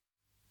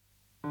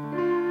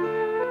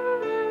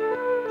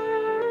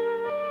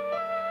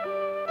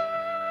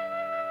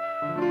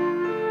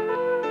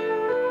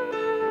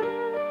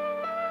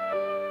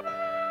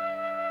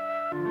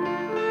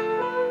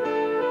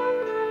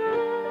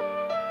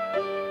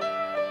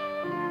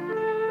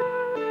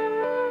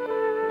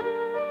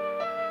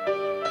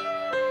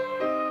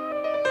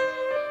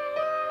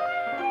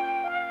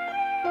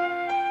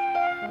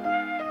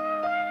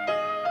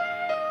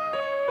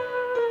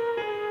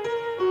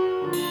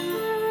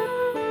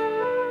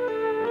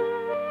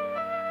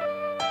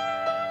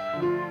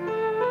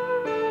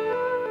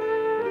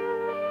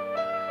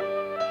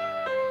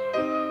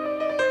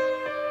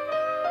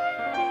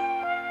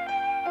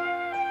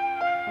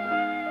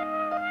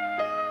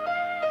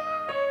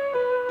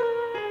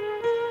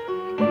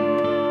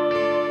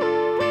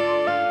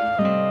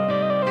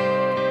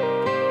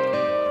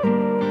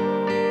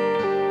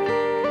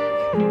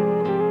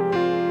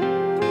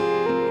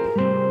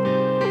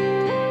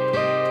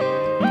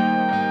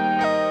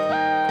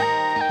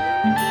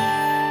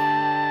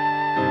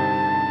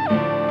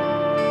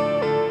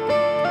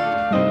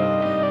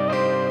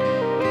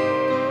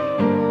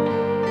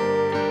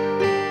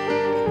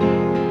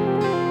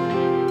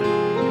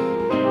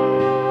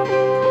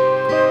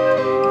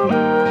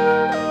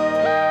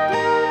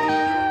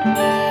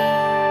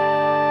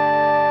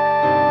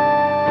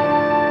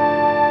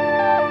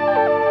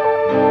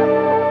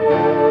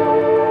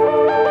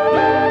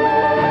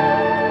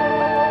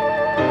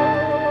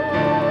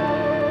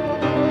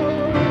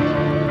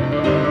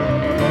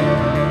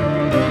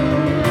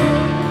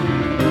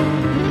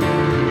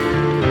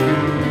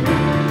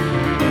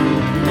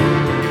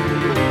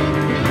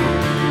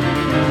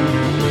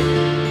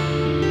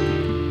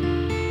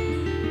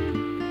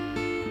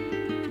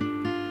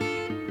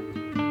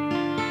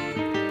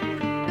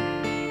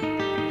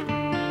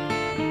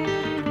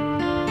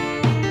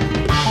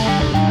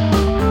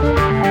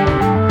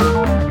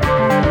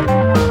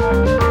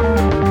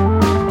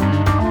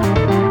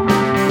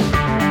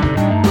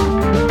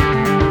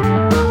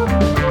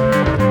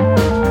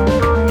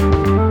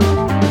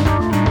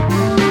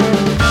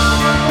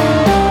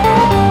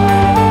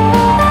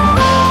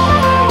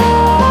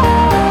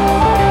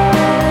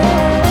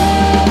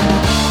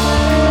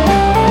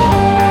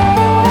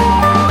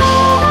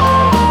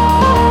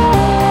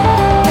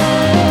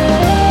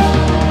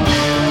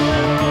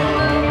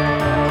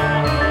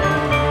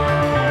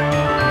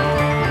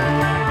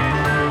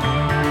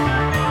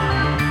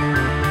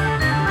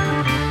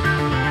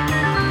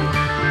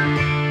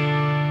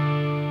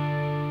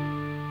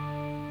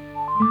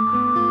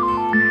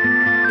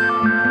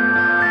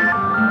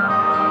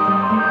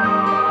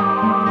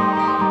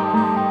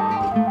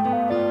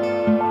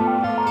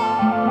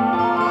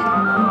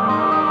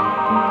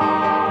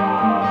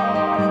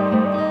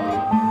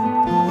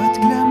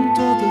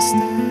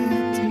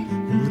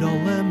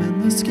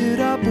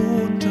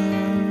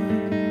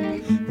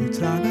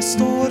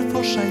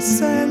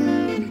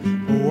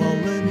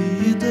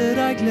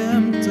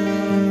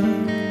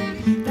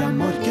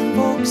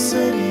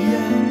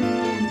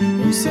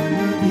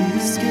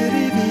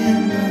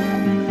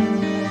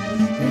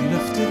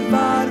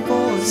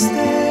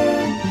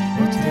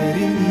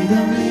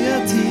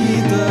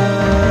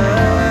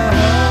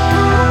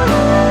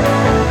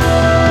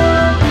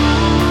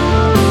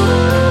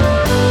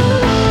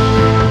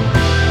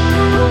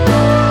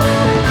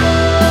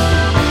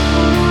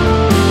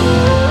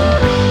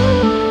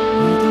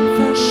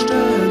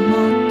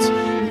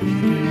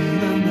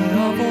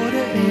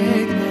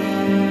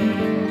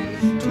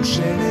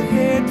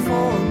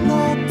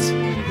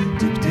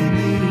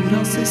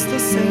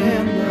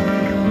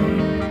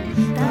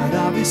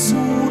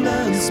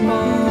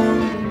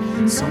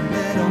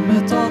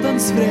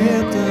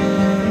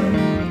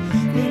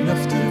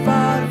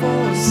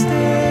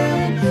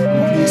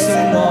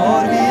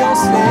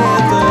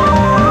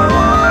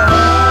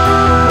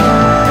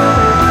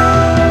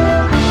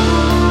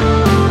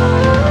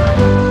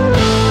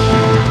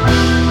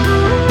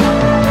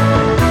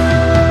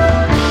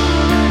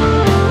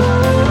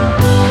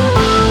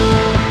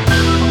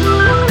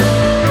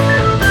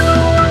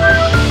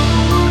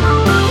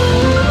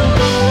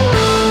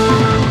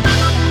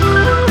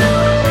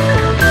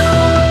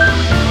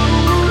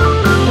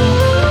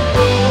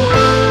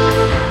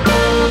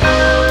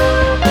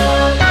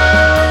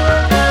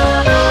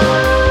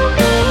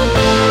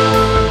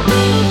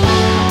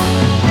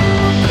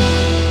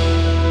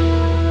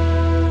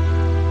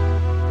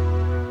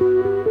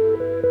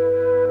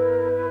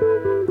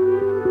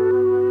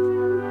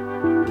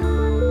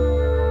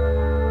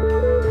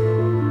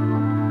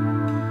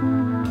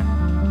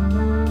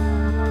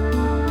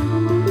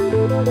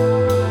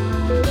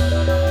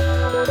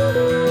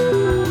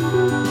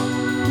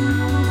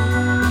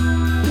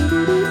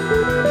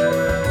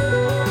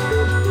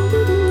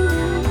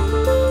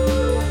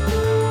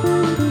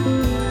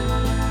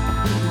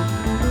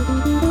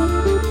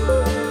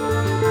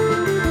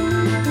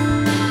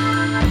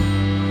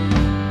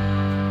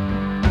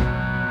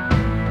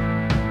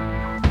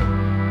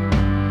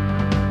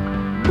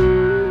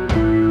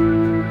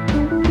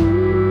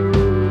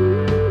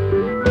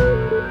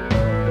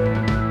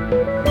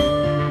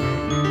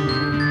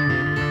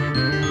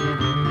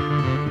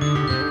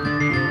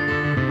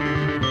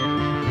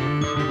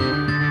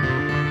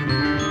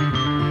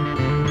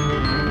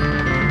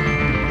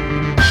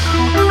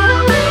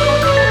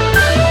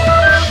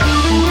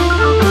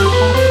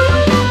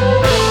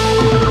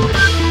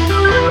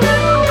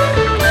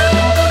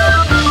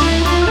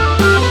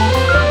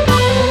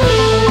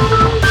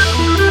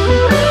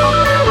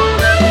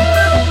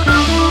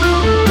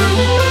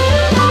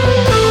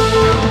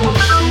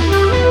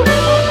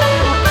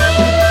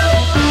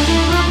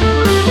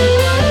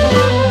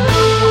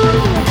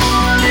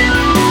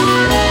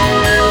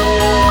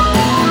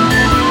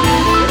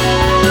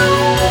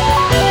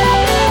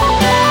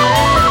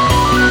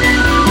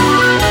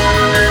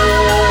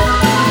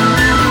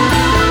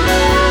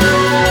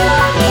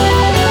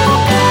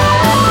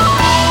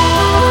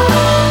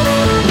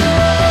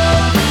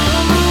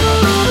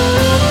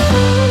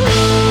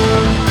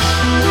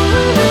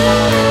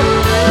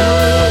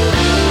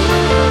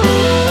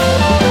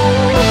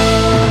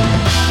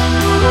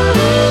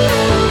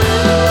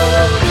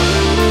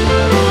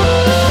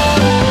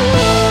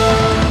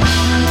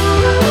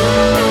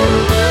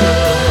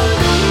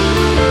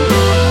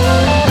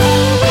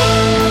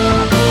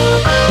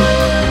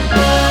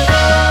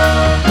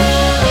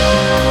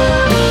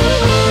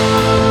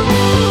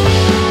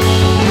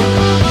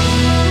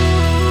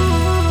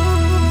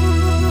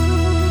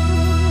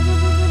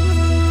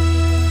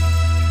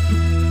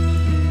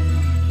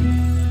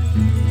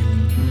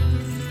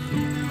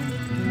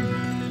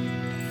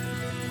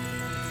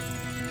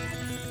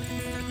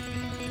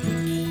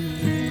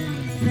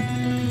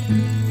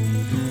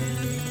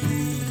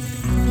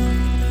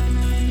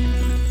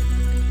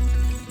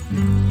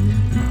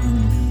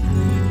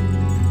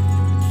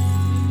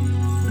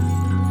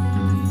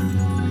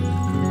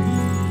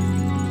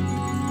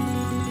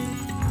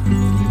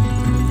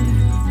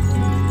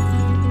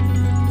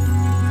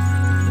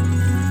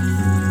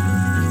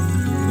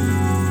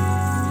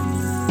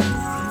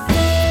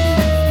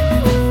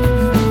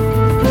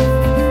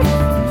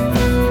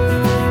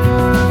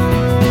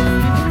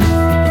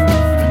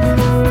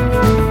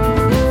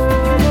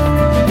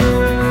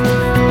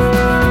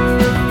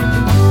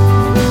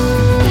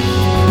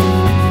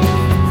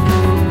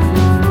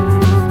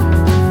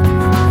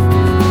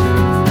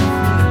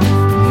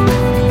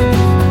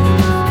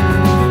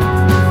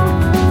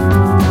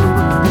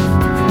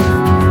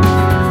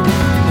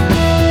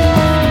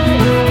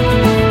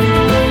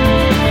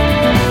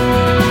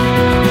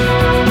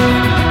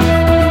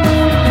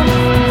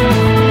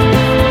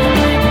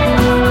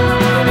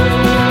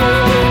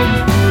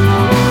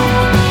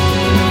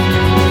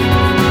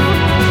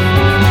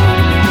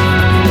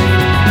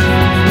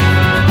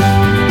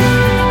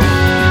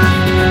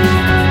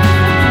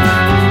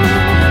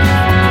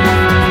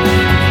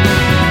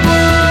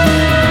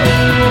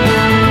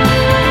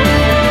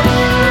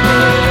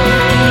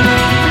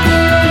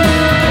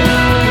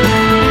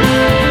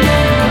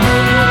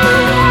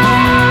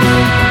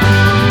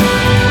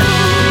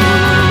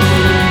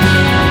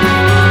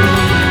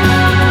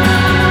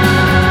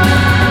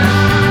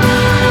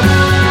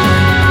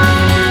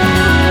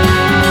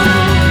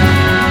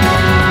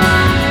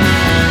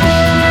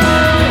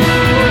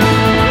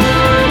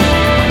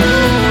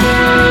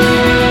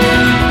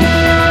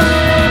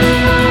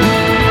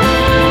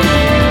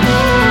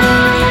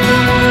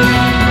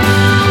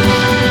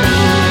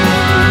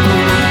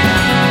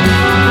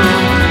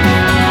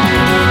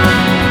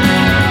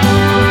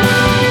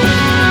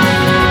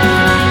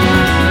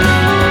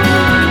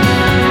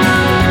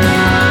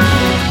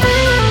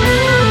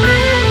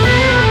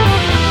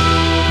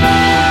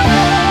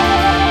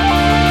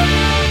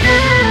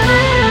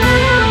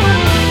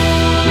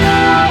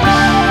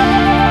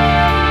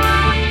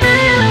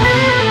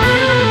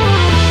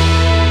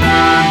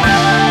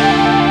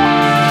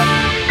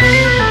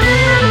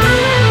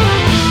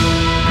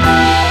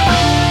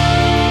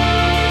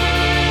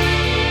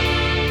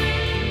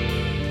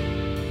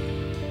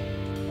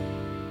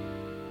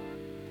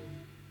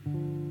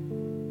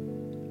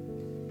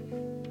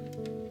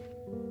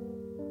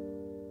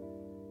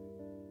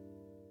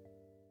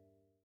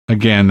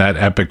 Again, that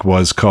epic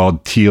was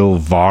called Til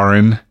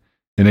Varen,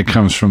 and it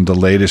comes from the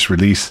latest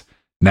release,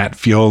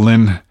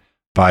 Natfjolin,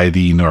 by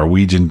the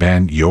Norwegian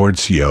band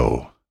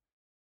Jordsjo.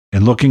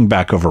 And looking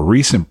back over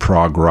recent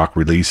prog rock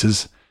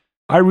releases,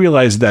 I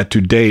realized that to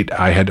date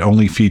I had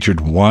only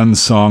featured one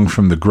song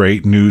from the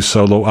great new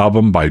solo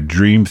album by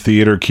Dream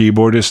Theater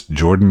keyboardist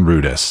Jordan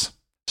Rudess.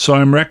 So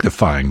I'm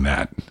rectifying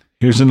that.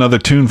 Here's another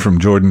tune from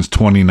Jordan's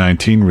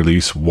 2019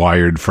 release,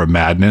 Wired for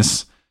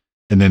Madness,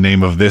 and the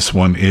name of this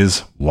one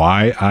is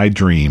Why I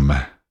Dream.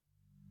 Our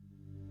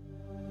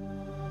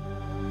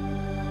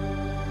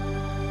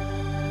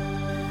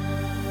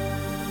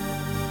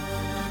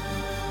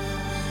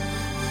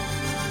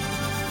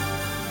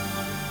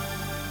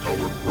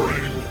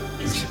brain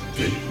is a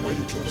gateway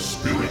to the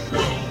spirit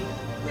realm.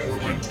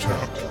 When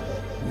tapped,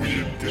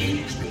 we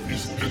engage with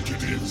these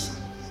entities,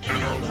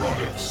 and our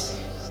lives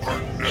are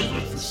never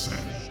the same.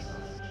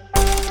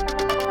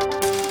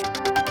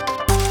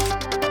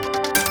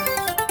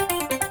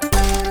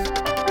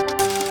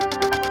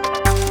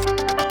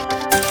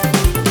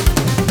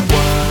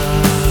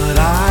 What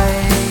I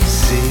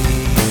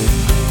see,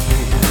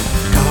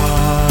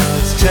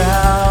 cards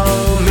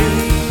tell me,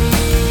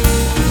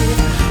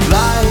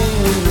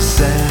 lying in the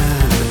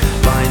sand,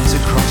 lines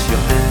across your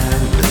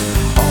hand,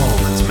 all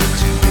that's meant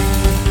to be.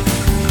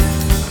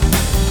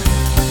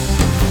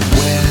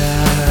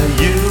 Where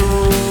you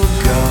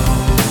go,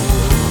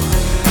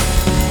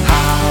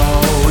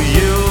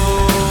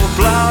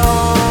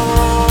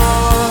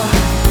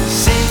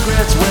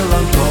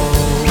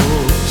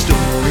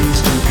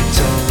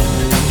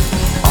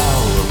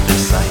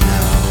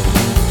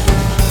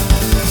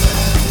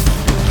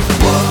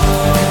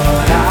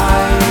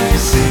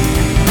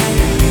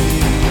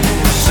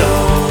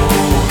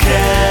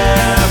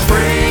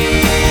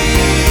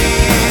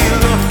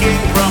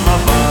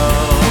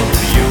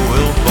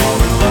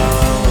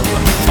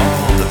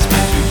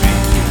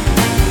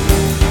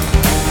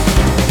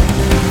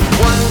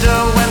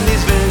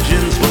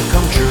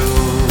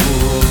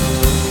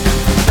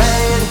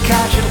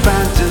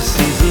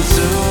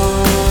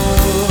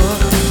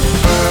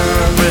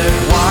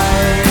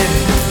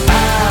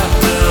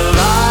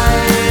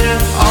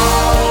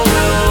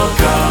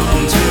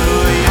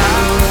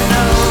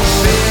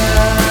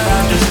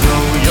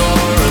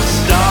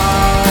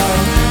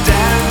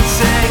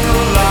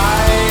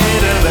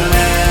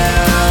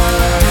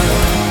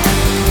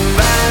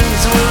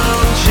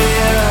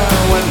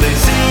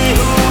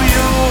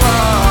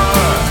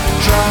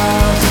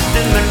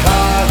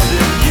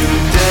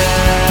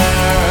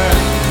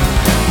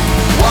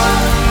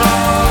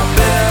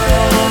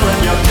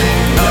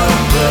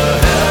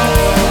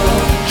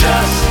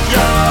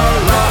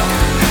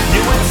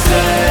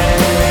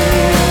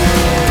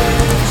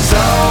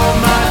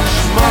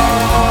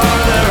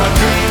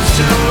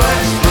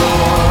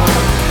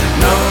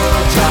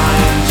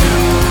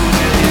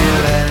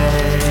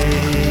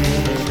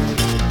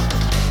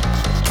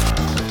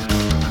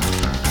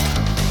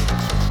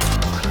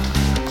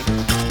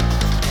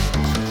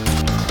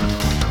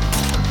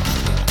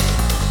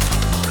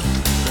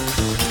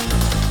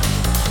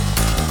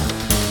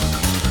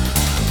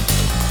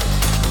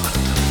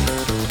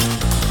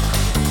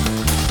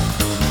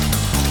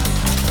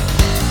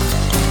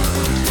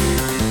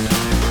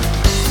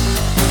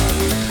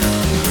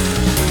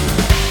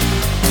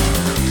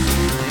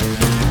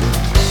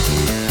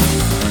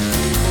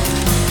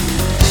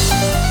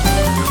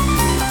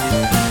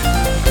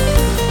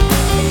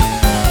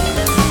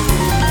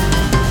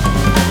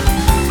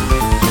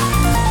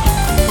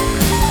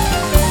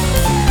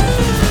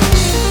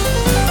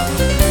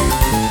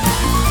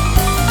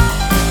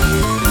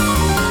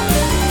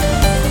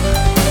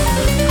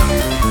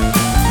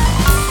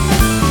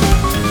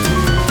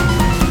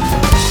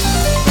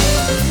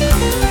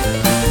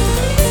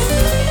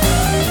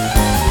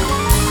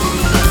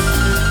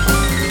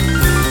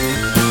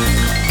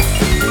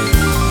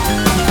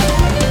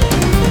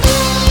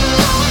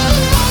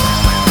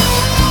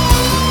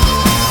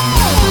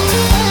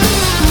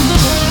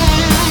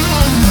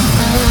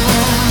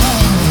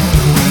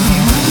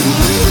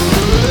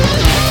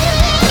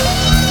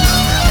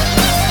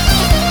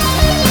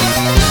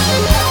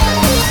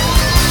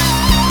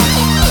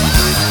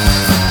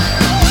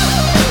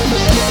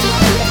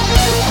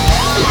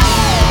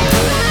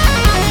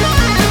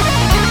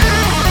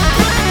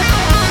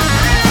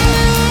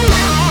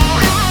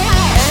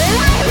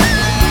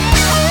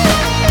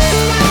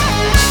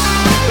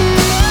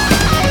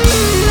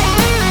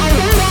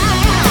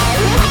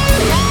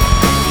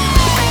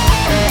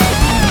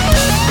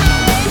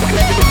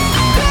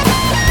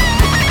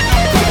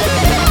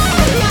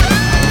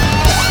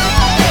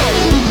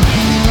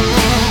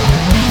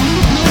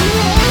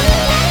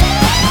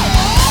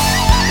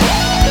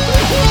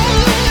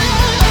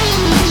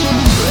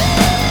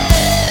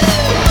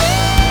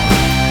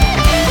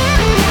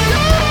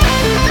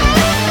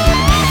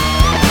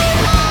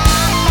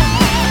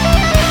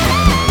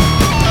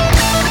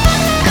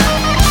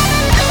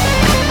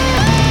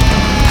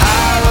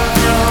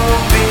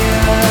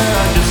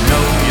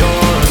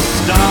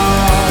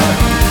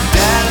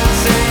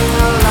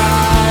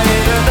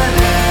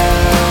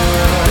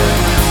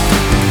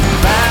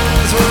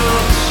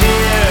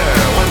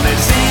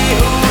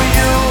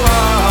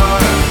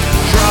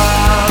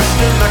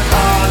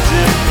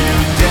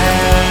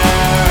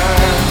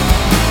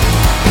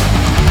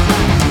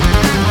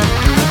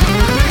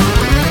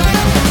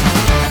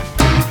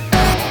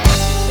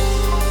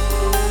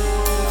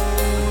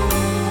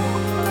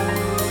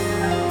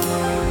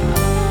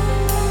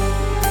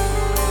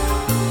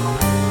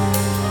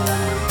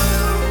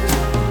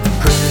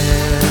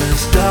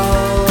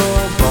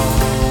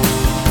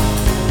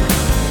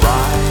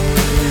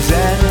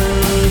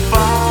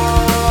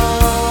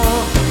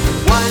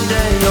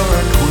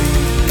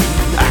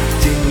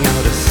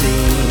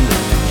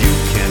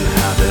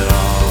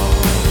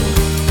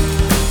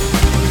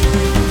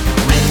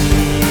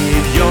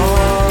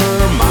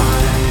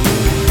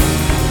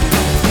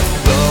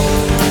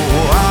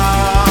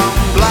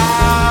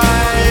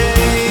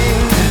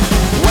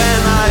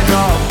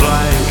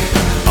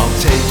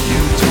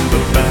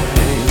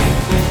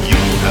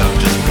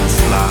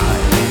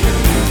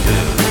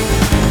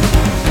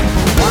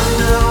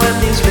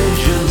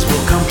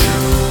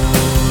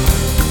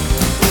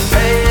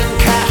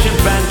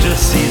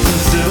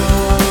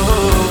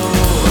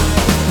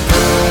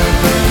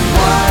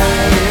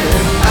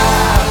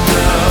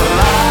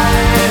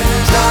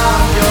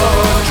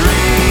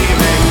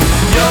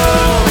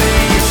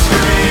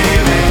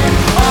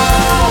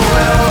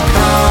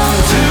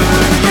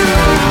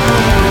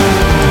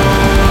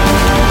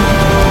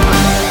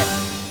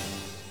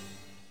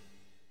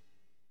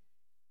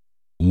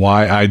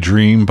 Why I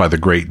Dream by the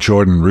great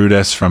Jordan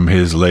Rudess from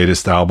his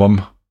latest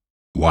album,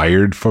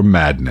 Wired for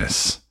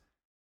Madness.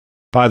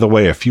 By the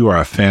way, if you are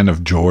a fan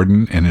of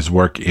Jordan and his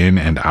work in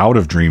and out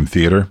of Dream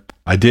Theater,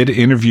 I did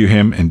interview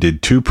him and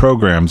did 2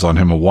 programs on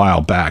him a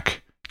while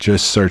back.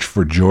 Just search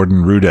for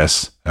Jordan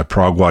Rudess at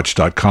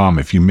progwatch.com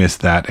if you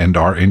missed that and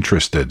are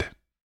interested.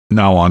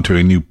 Now on to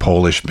a new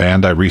Polish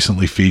band I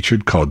recently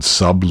featured called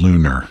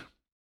Sublunar.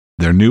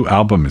 Their new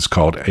album is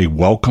called A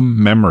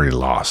Welcome Memory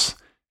Loss,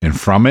 and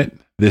from it,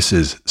 this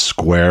is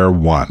Square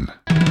One.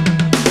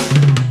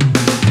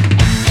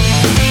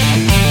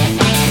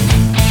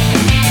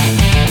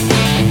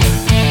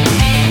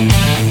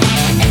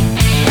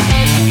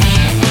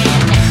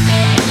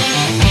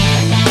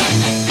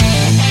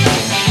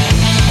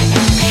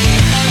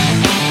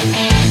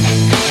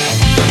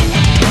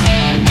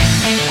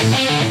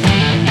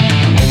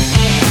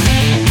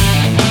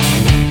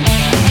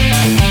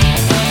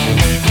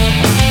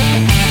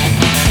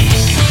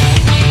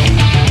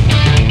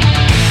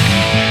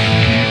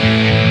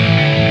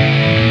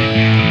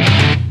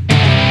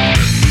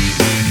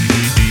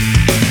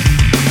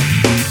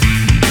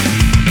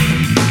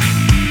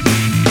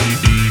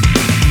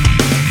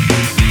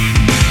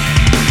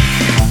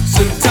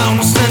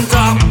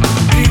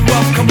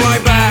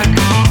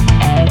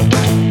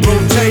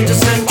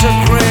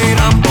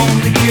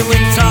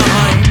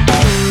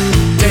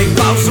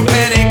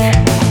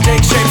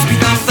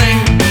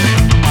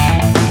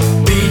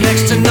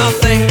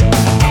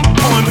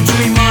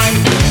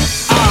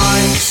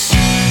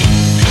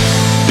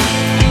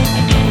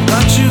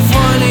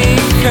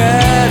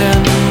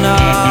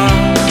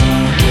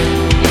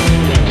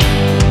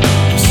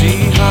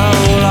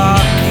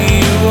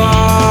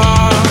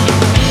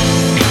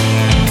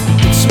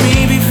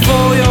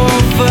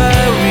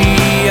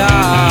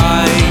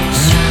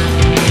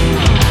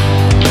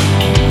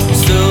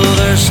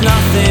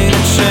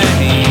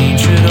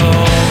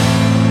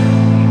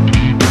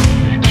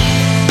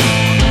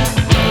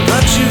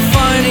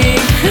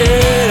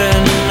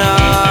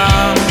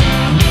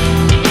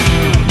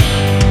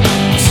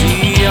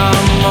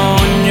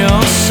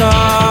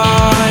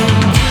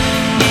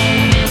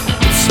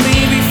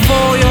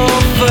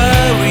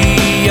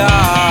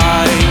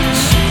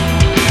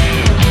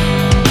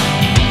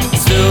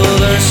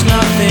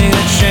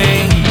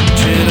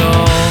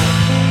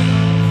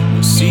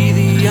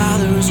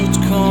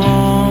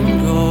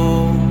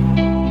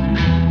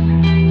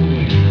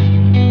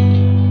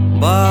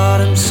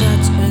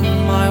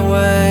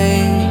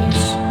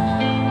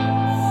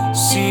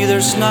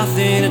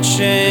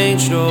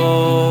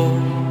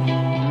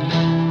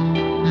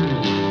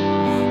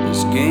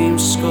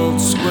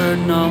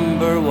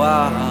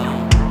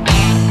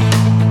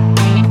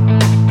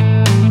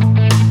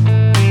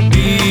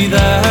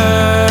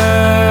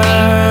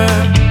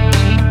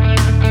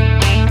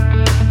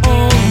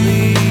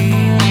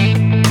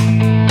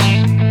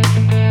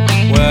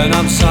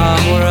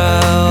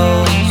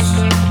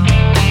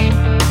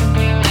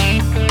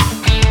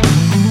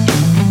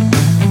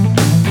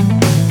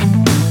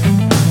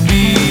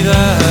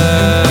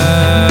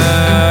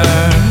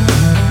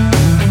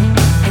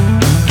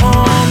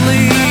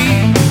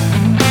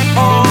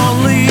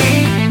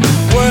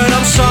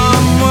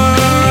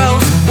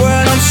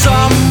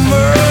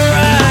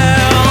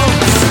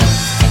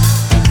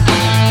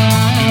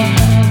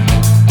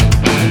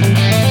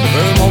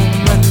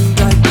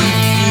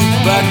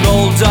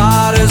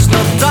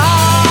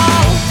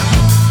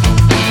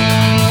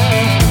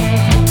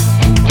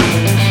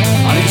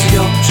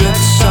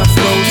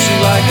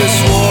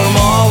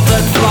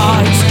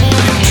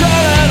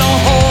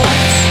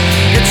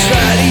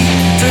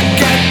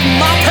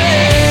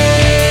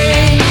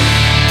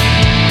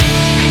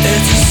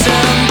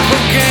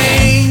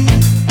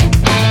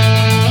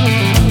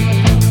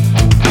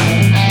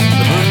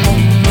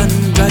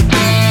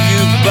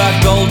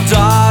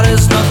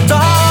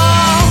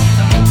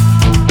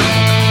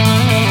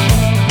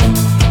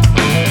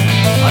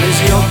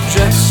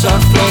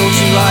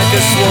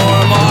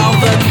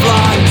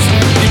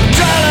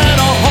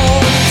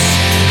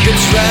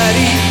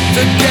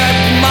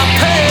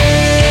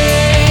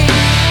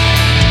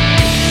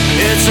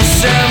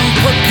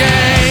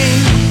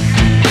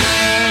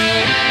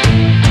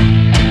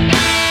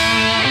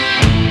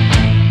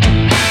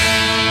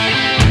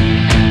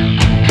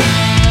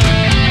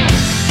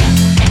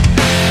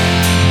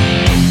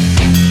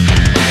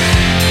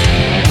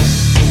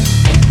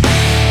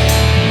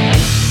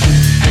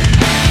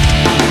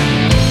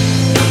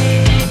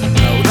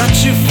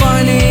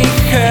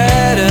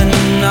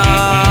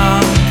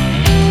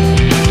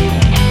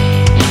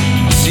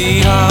 See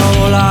how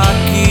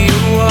lucky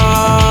you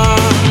are.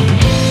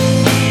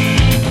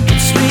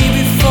 It's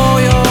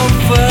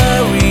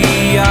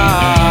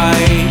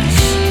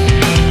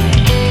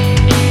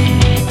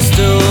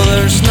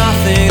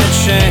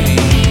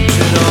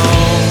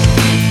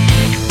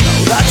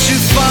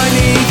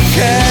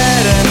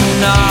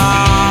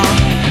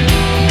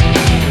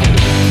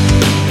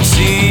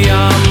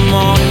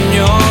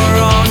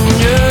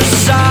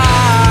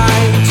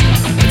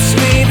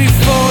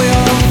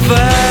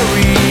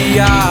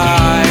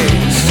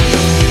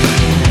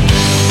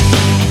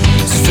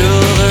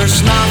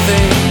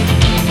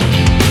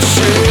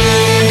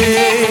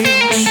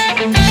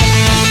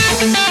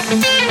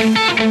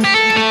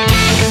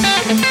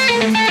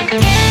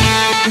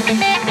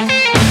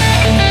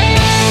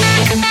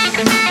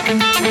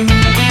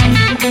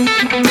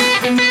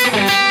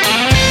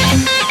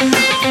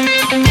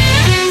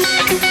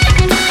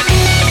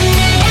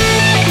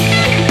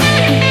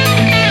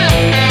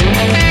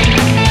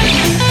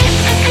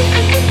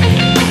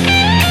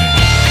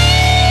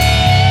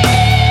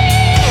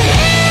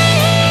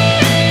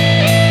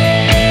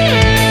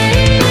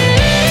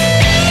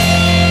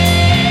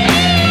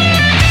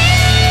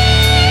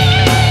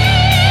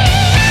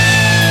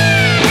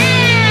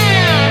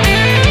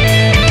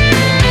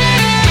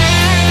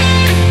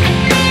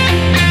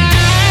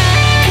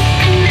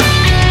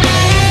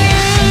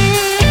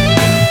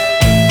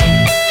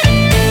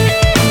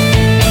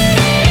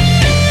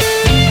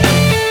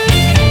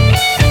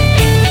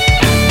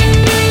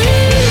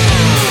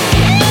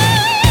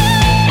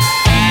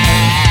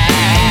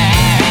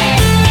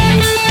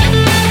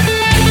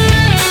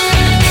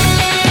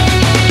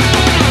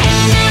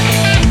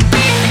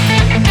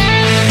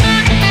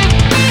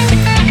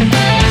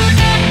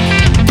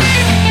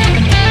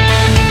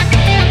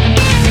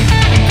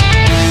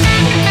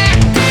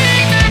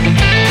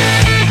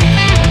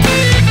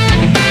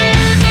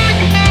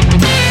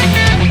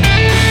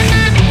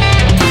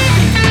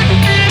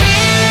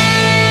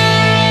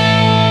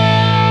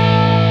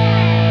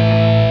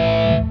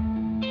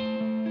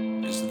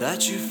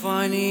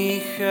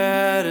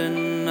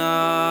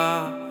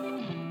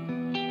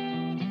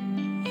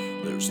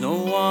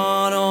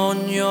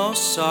your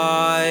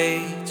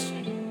sight.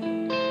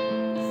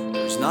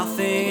 There's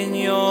nothing in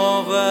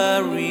your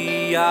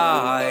very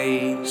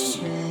eyes.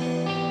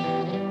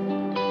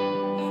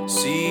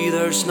 See,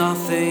 there's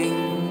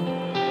nothing.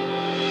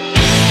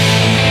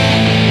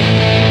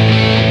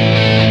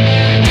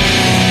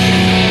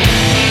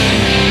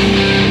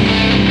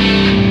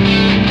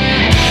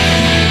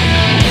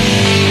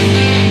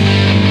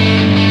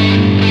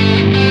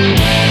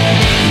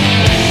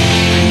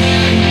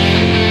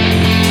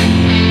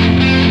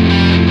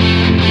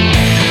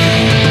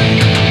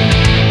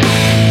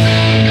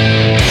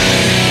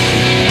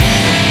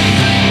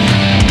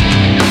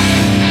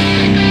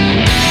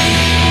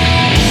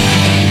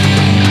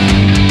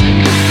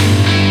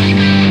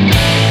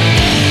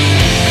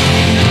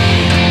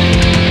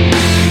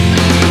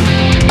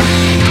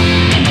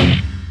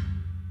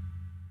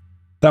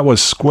 That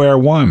was Square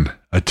One,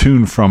 a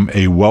tune from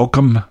A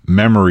Welcome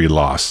Memory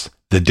Loss,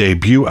 the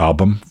debut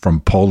album from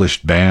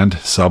Polish band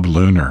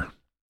Sublunar.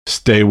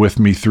 Stay with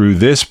me through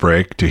this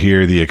break to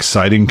hear the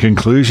exciting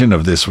conclusion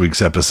of this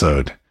week's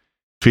episode,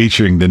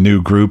 featuring the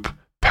new group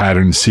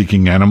Pattern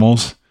Seeking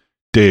Animals,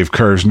 Dave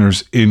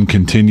Kersner's In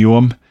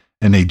Continuum,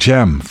 and a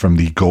gem from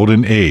the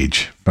Golden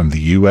Age from the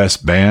U.S.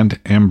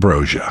 band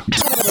Ambrosia.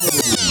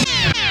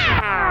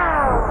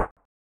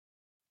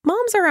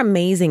 Moms are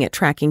amazing at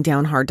tracking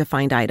down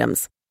hard-to-find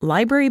items.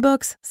 Library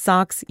books,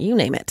 socks, you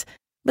name it.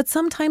 But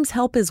sometimes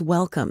help is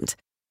welcomed.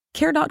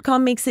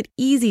 Care.com makes it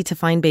easy to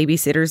find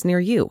babysitters near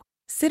you.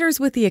 Sitters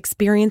with the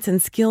experience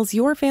and skills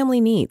your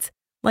family needs,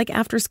 like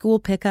after-school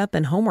pickup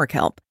and homework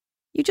help.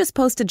 You just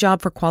post a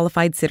job for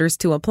qualified sitters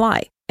to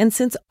apply. And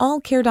since all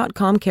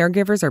Care.com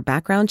caregivers are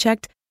background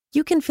checked,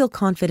 you can feel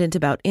confident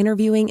about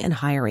interviewing and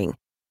hiring.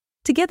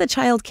 To get the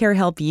child care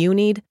help you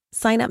need,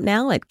 sign up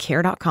now at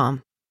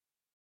Care.com.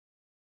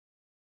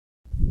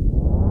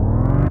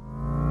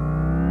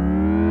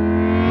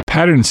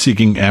 Pattern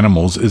Seeking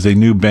Animals is a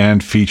new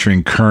band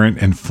featuring current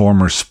and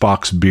former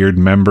Spock's Beard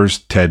members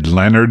Ted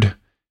Leonard,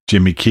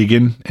 Jimmy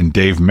Keegan, and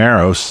Dave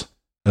Maros,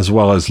 as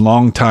well as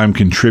longtime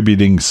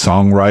contributing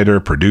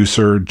songwriter,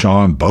 producer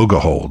John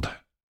Bogahold.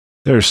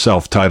 Their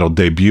self-titled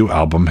debut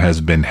album has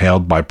been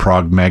hailed by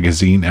Prog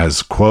Magazine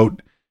as, quote,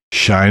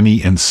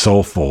 shiny and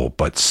soulful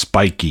but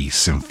spiky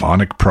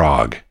symphonic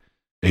prog,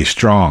 a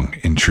strong,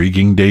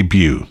 intriguing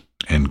debut,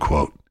 end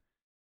quote.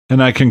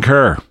 And I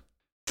concur.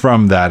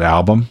 From that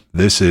album,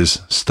 this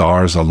is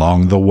Stars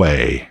Along the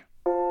Way.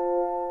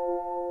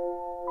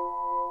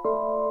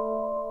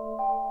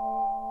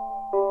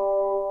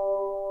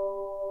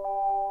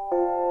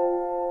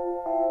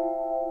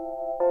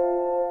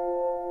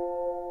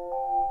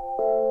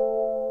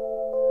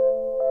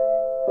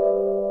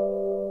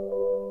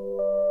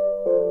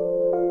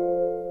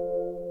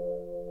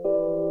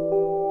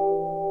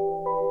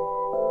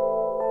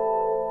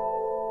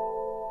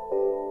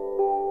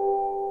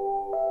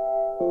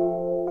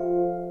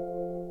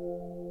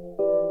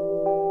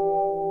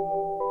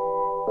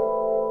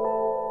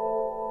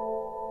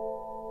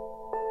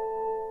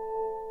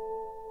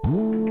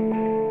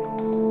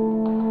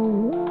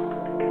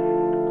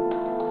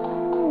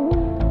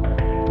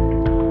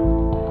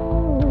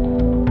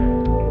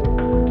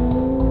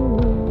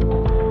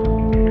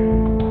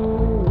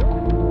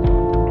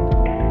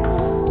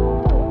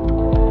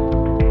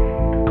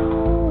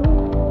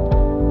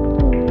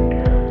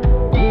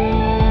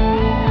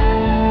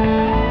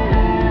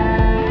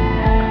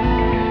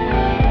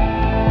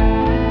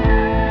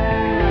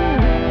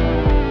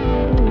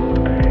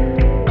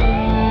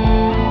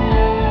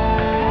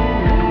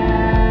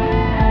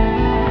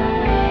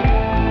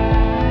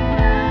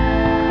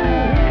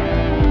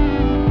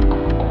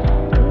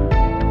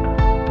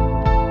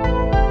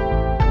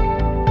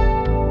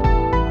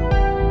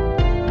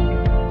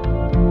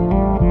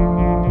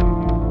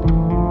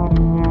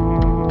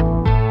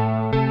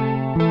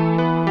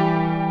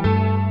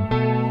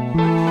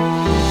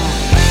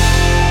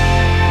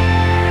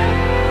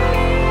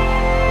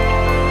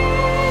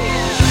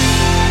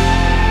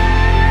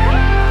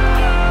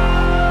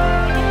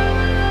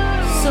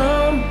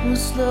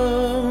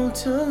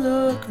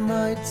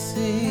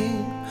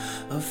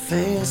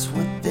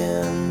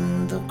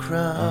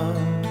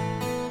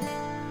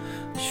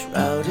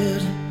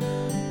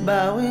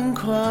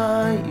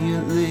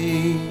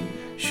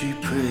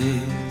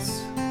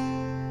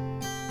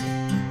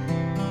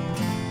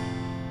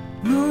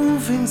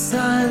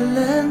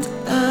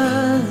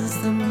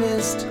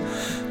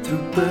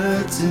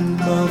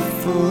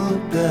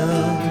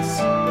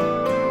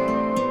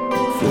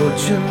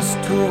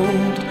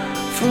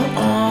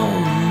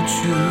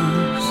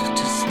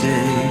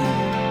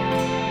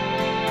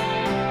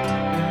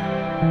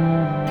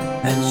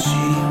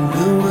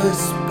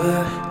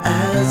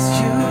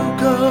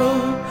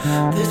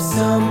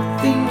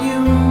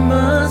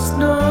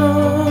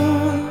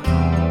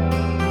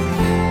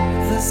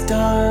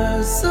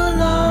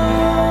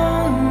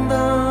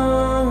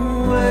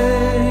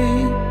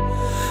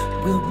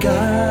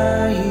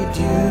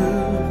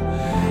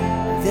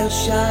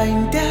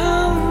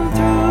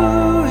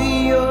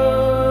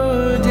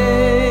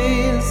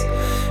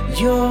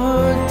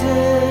 Your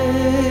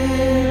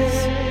days.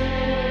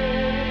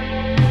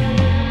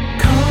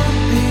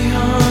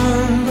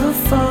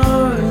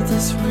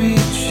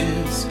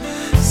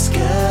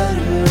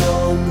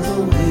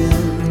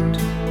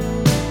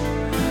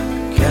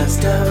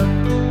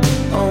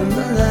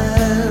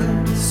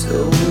 land so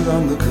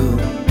long ago.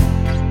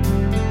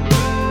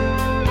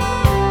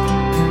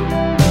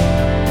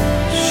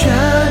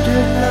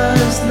 Shattered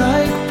lives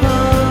like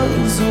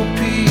puzzle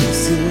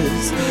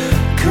pieces,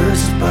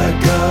 cursed by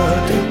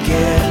God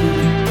again.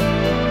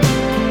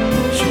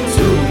 She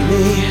told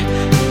me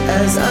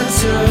as I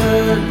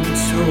turned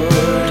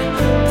toward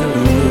the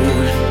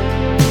road.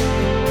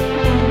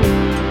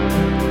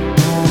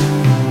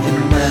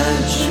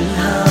 Imagine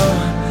how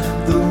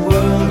the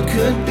world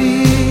could be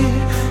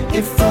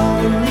if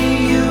only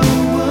you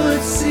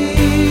would see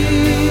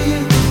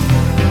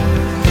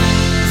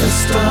the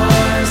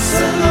stars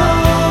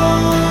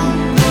along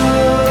the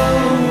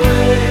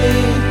way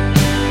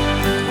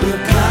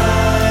will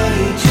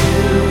guide you.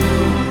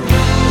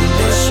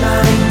 They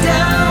shine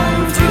down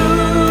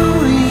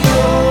through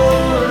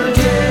your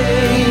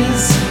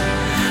days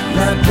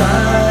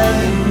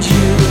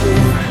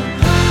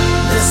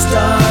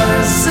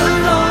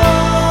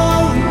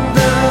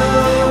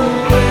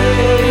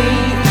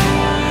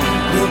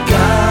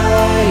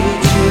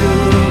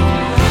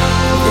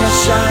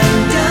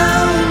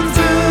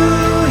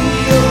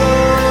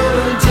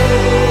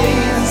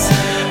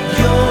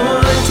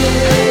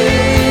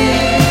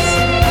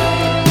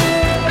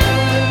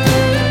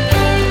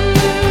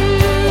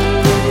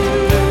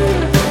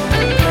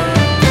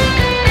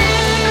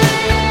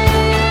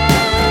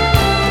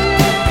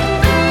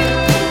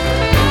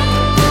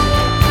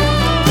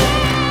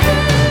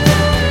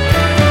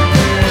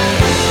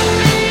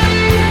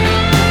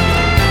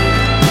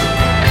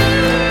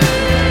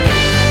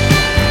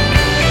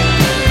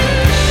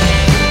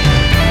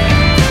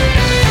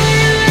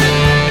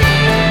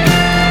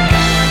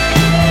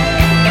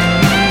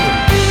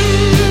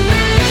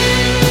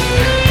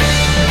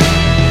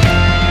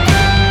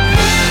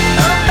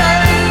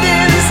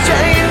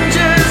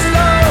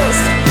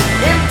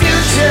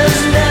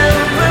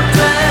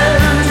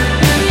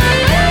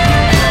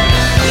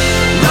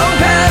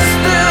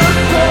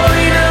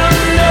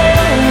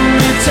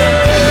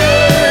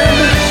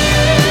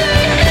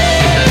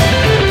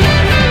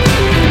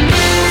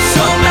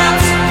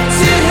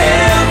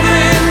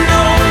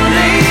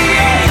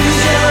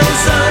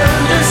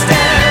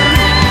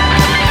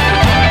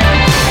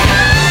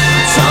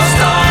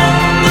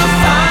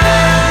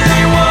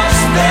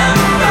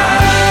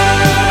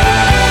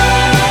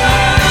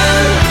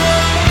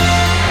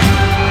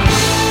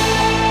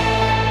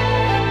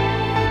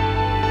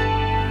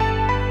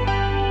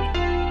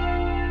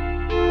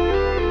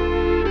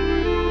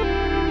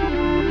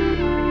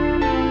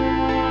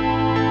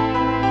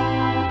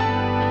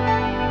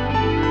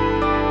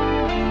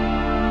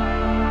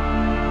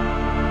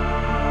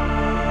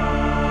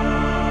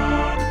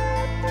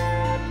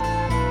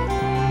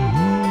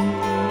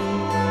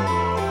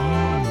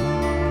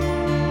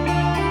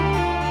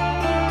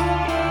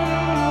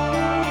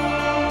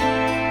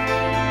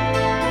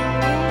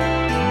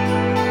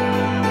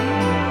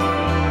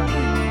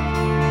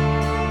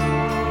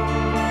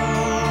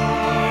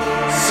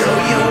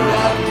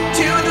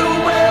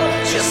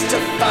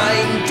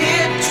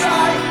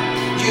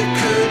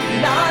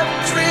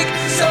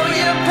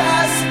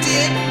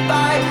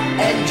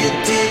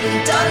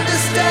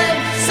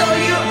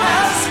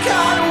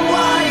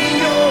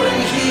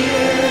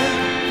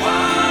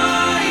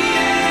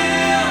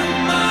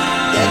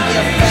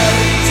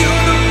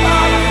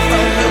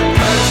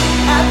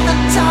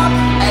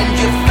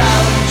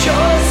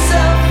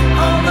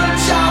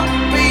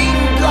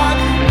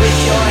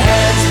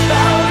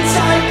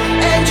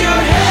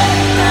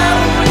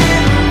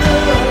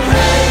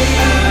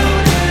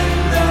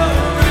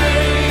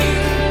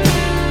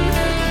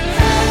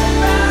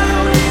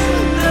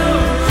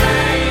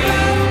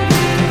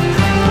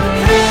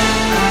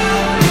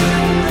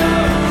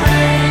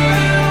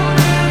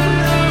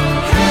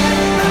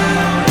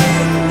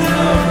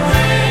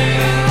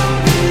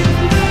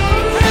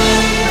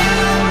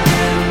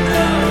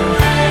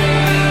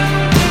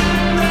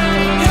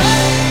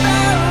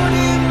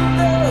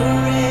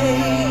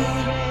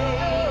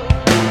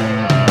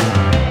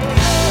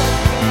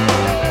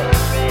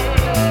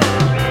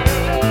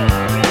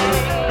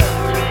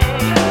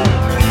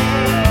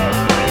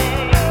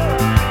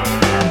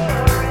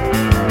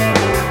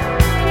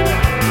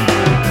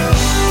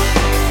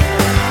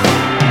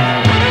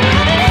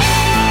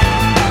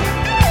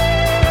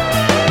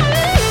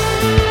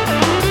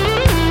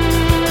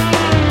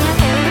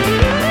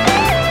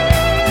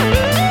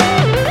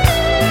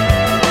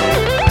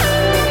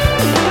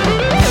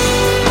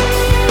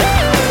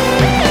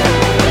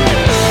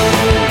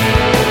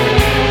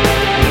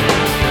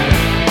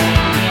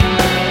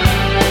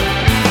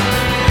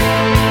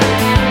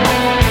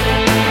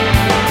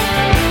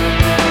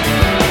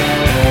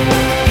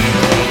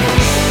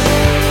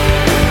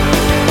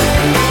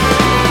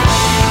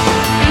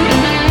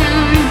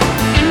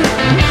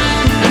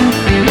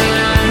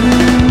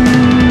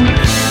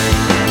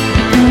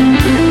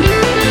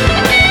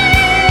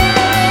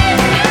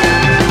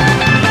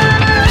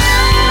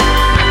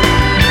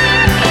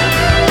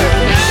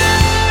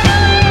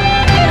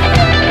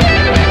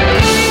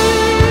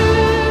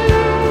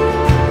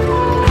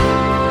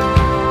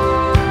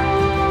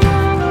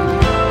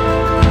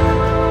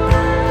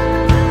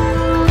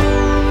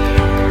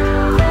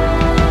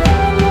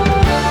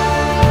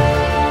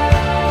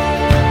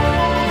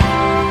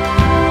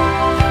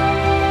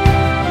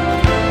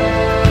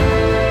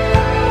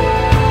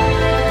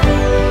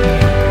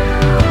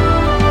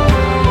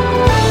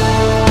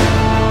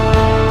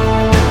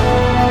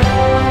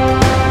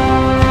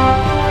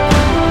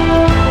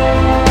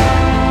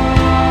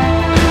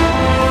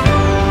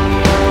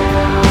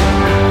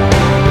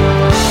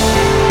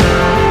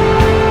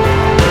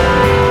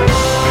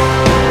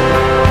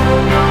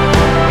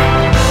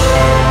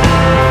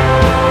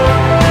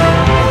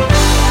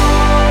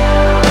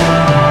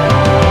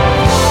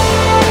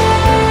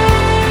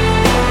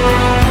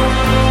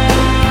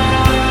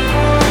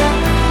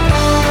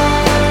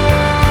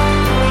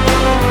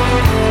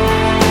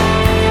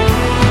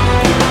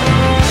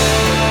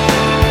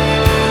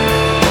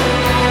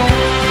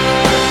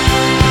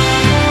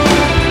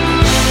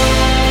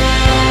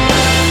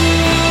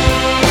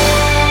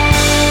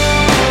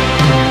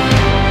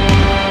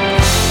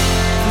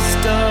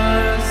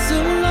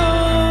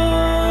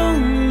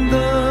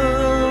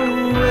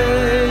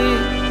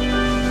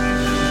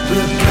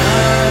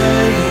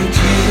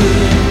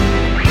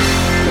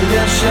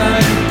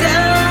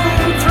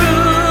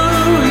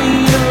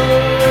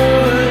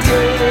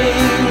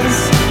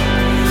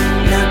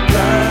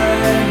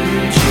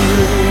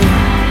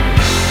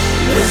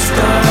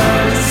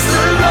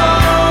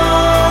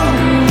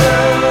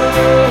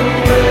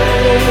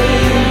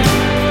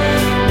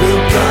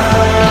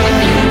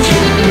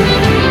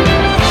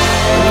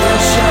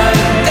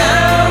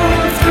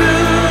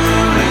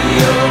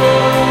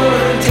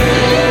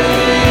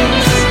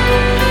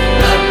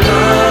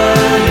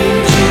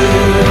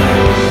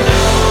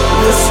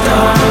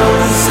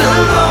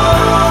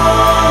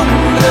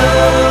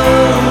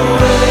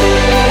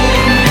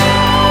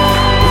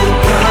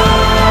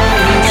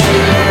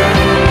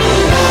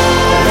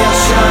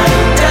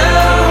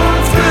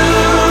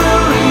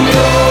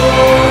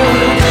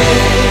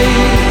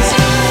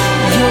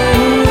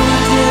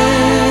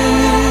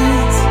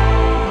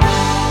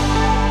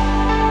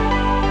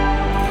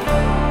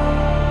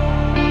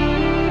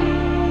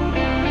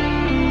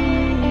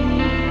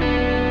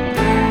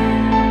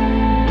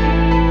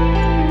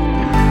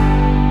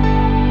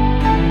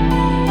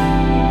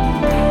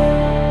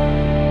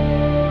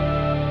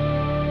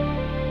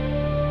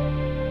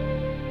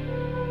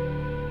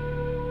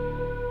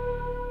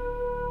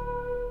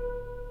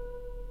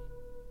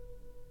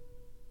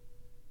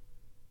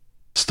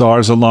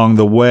Stars Along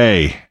the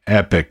Way,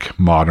 epic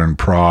modern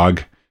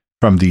prog,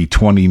 from the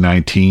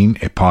 2019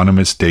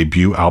 eponymous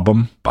debut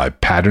album by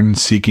Pattern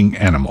Seeking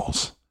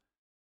Animals.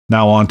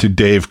 Now on to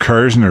Dave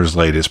Kersner's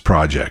latest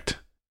project.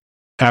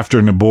 After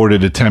an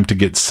aborted attempt to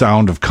get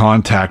Sound of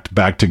Contact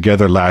back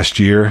together last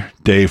year,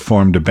 Dave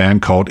formed a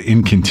band called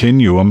In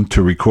Continuum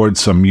to record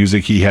some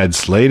music he had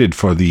slated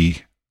for the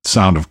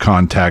Sound of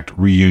Contact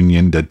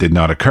reunion that did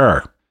not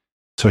occur.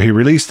 So he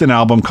released an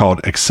album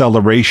called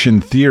Acceleration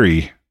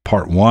Theory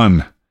Part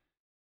 1.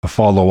 A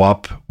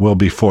follow-up will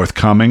be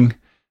forthcoming,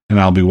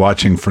 and I'll be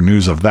watching for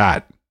news of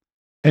that.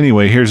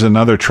 Anyway, here's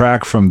another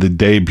track from the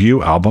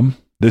debut album.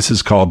 This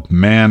is called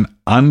Man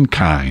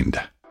Unkind.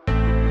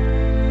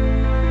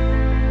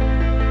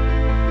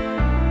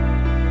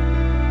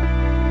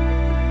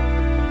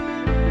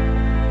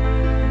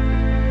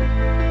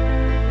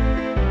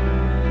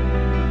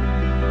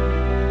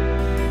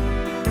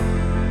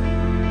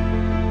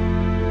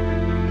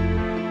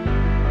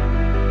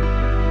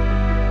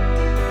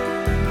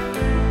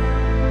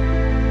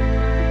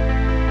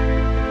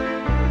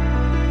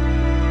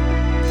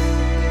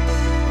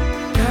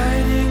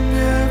 Guiding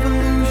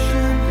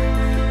evolution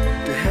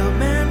to help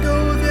man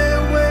go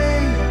their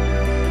way.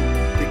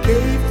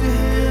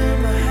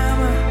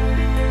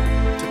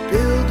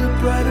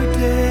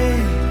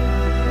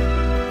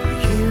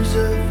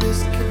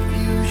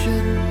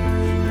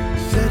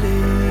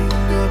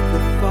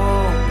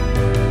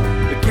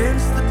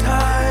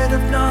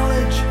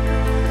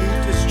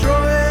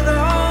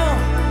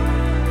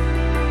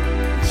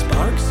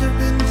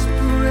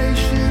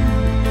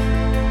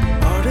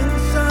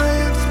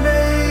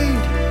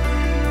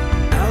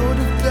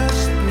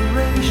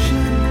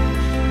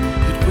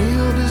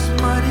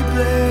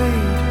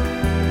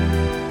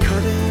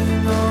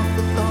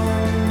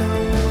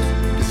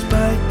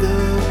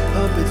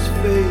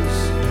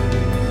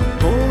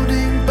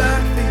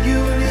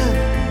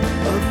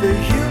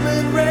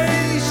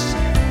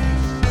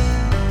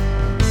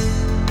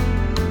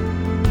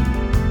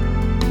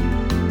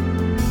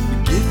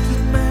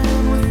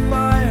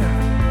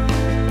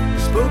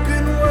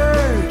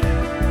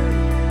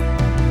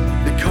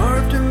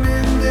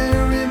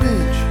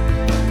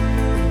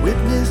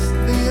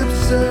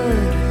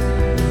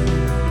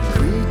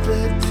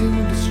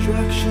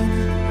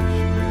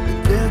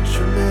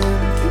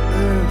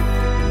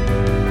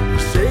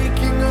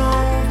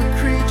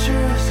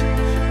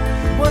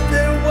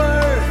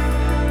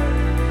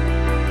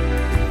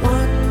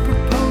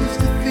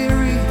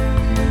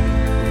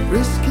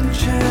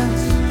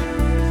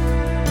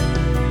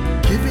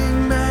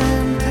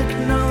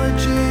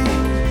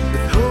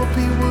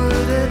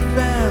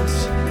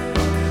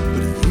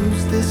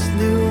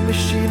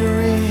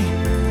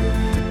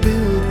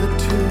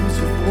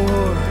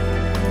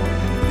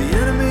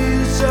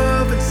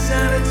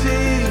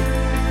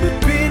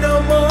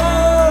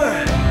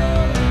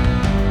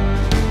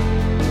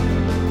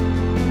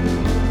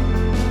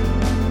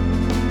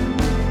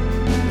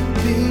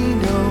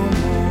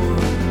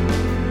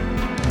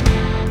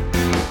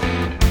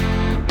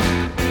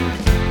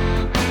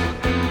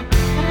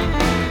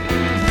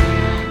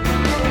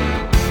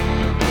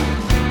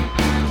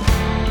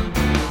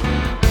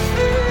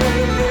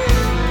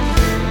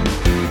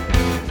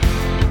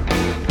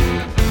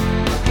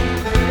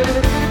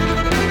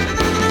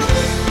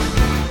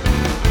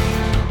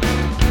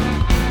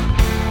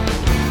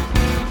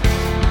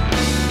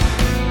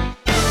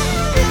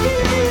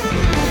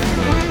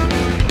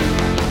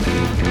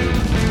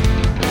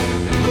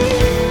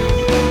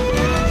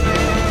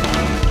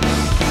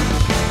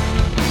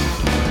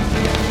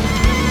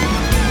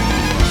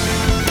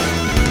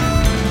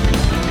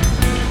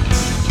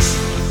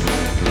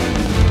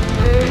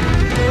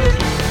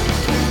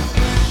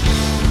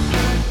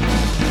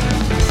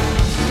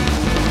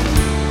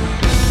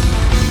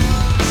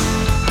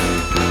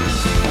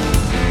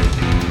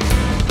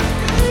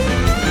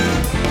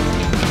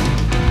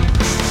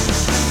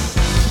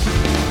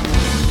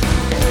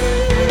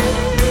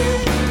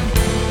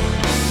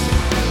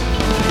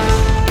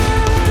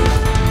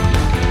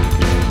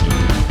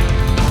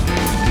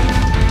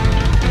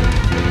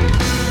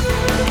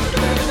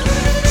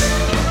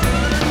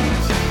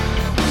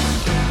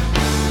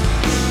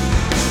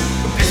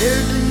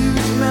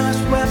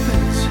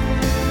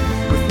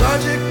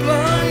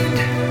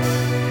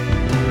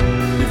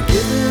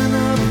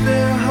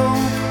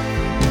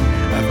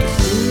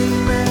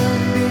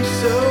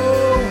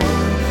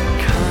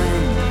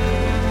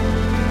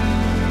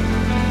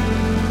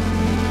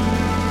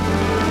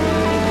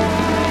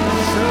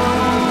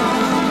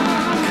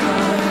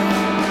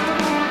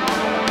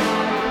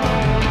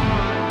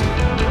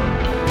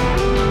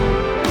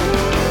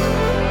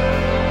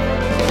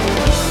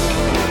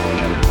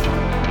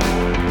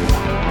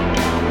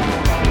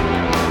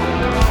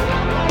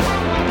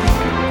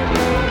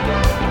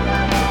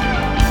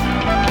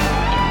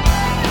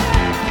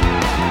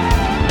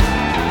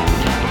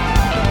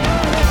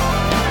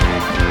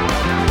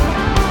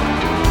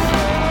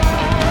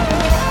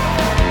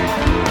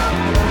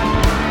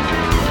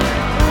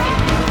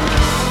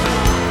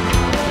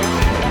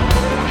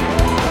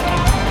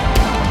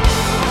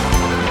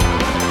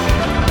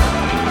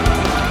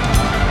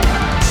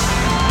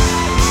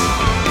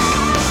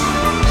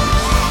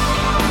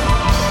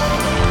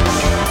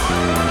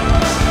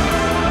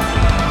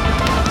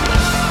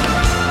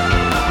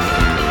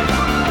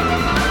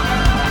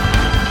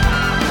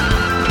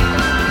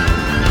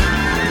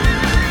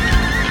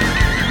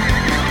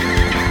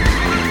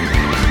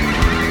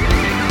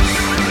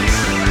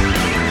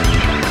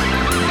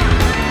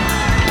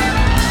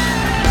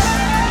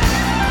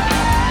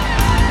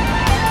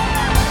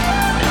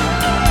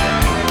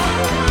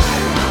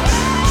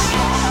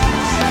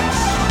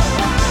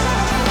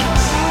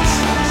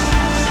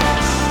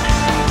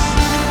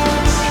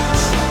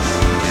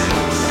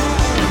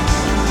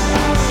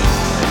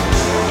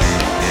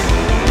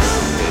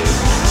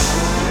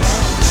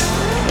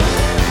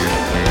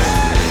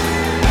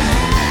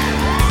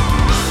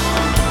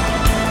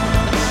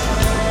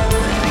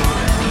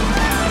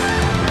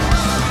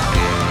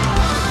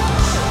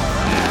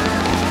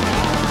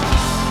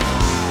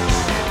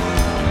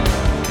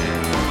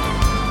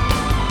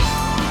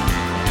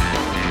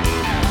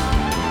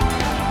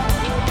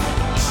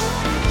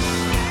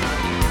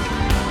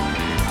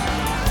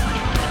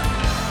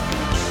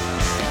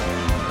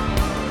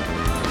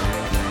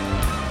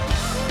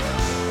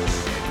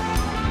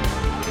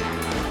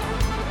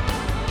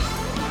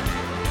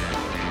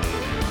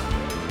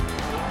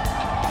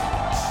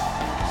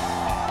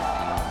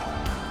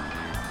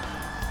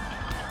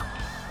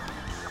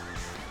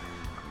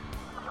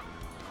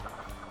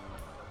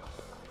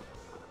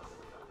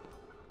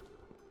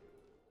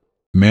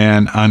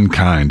 Man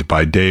Unkind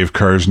by Dave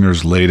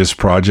Kersner's latest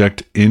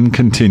project, In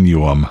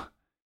Continuum.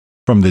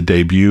 From the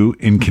debut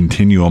In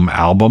Continuum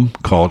album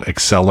called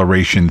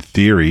Acceleration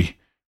Theory,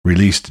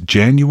 released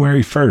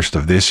January 1st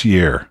of this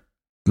year.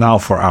 Now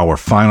for our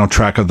final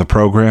track of the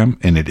program,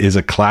 and it is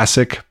a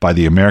classic by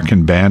the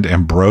American band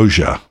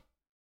Ambrosia.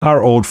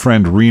 Our old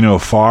friend Reno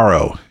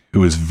Faro,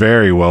 who is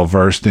very well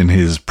versed in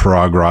his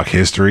prog rock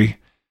history,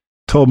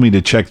 told me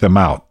to check them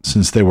out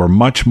since they were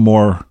much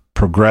more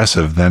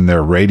progressive than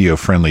their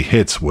radio-friendly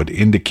hits would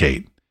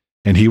indicate.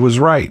 And he was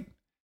right.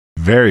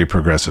 Very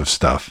progressive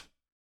stuff.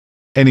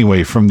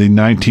 Anyway, from the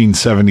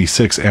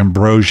 1976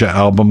 Ambrosia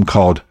album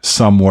called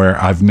Somewhere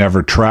I've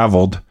Never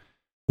Traveled,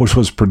 which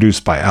was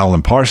produced by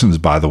Alan Parsons,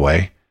 by the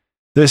way,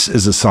 this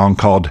is a song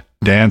called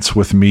Dance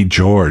With Me,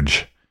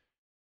 George,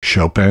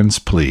 Chopin's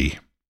Plea.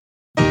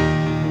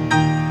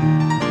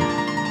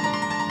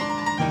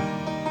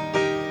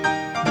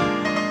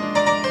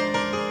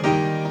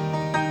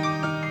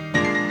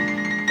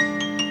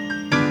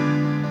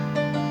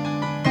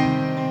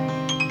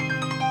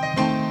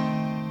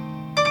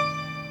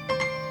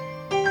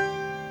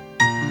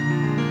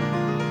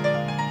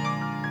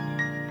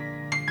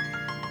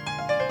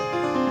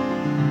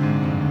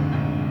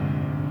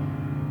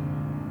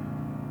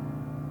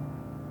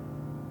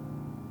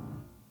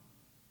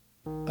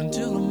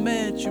 Until I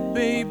met you,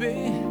 baby,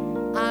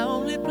 I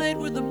only played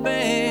with the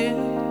band.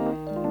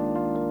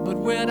 But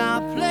when I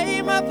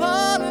play my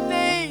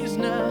Polonaise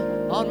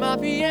now on my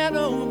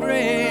piano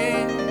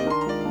grand,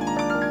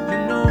 you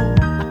know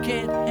I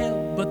can't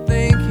help but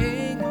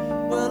thinking,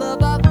 well,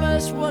 of our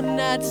first one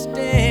night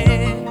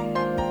stand,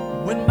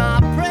 when my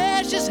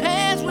precious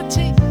hands were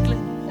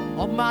tinkling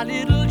on my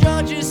little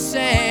Georgia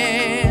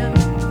sand.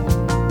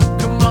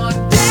 Come on,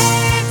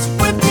 dance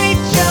with me,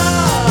 George.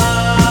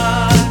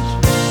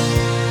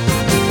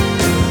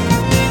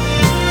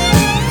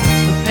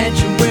 The pants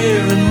you're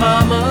wearing,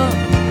 mama,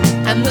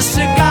 and the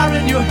cigar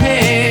in your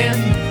hand,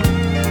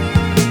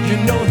 you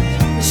know,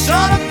 it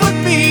sort of put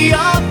me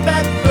off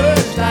at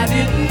first. I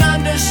didn't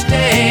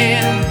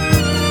understand,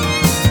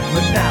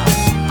 but now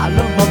I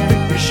love my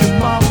big bishop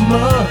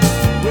mama,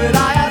 but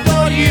I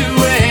adore you,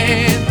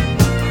 and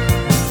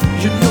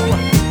you know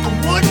I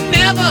would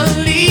never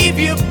leave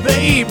you,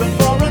 baby,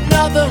 for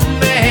another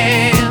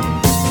man.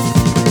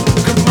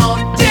 Come on,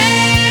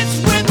 dance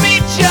with me,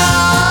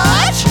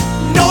 George.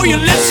 Know your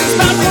lips and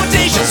my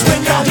rotations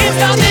when your hips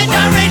down in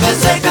your range and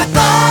say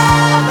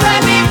goodbye,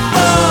 baby,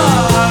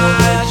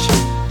 fudge.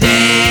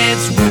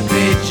 Dance with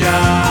me,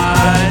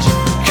 George.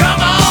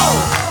 Come on.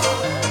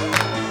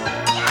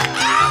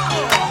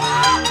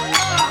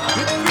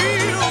 It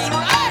feels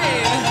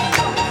right.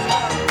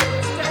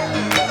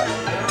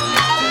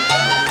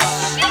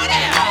 Shoot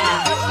it.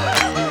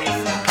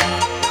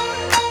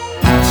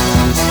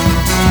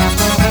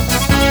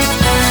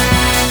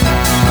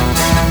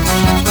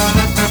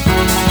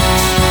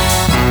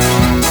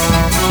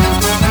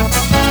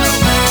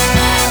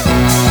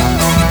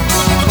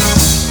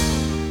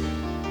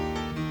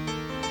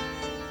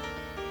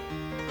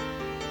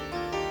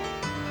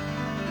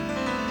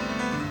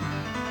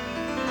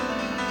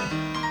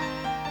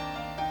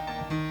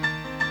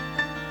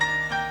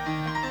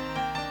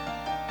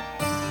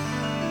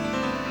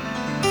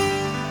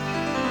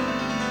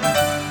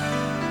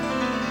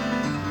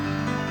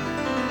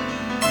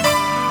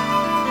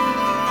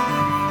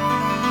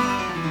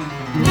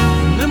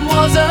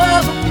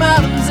 Demoiselles and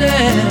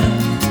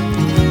mademoiselles,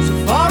 so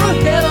far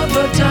ahead of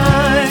her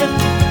time,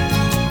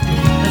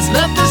 has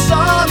left us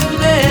on a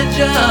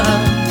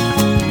legend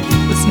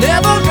that's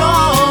never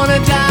gonna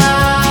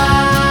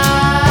die.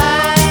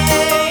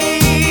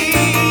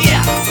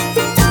 Yeah.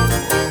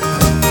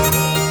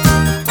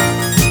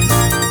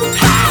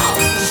 How?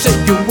 To say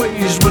your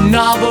ways were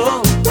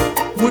novel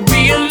would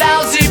be a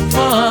lousy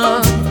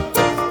pun,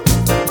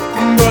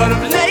 but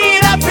of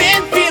late I've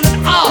been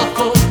feeling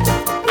awful.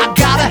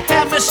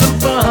 Have me some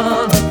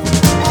fun.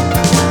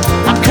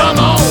 Come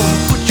on,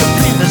 put your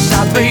feet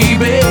aside,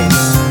 baby.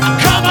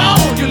 Come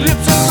on, your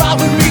lips are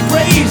driving me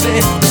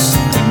crazy.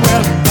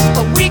 Well,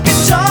 we can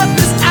talk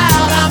this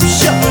out, I'm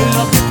sure,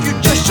 love, if you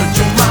just shut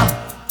your mouth.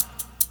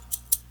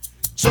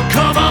 So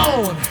come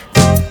on,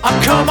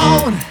 come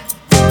on,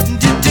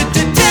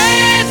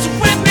 dance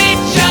with me,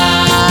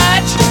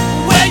 George.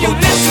 Well, your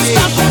lips will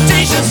stop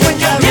rotations when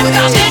you're in the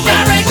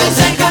directions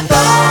and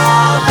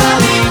goodbye,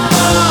 baby.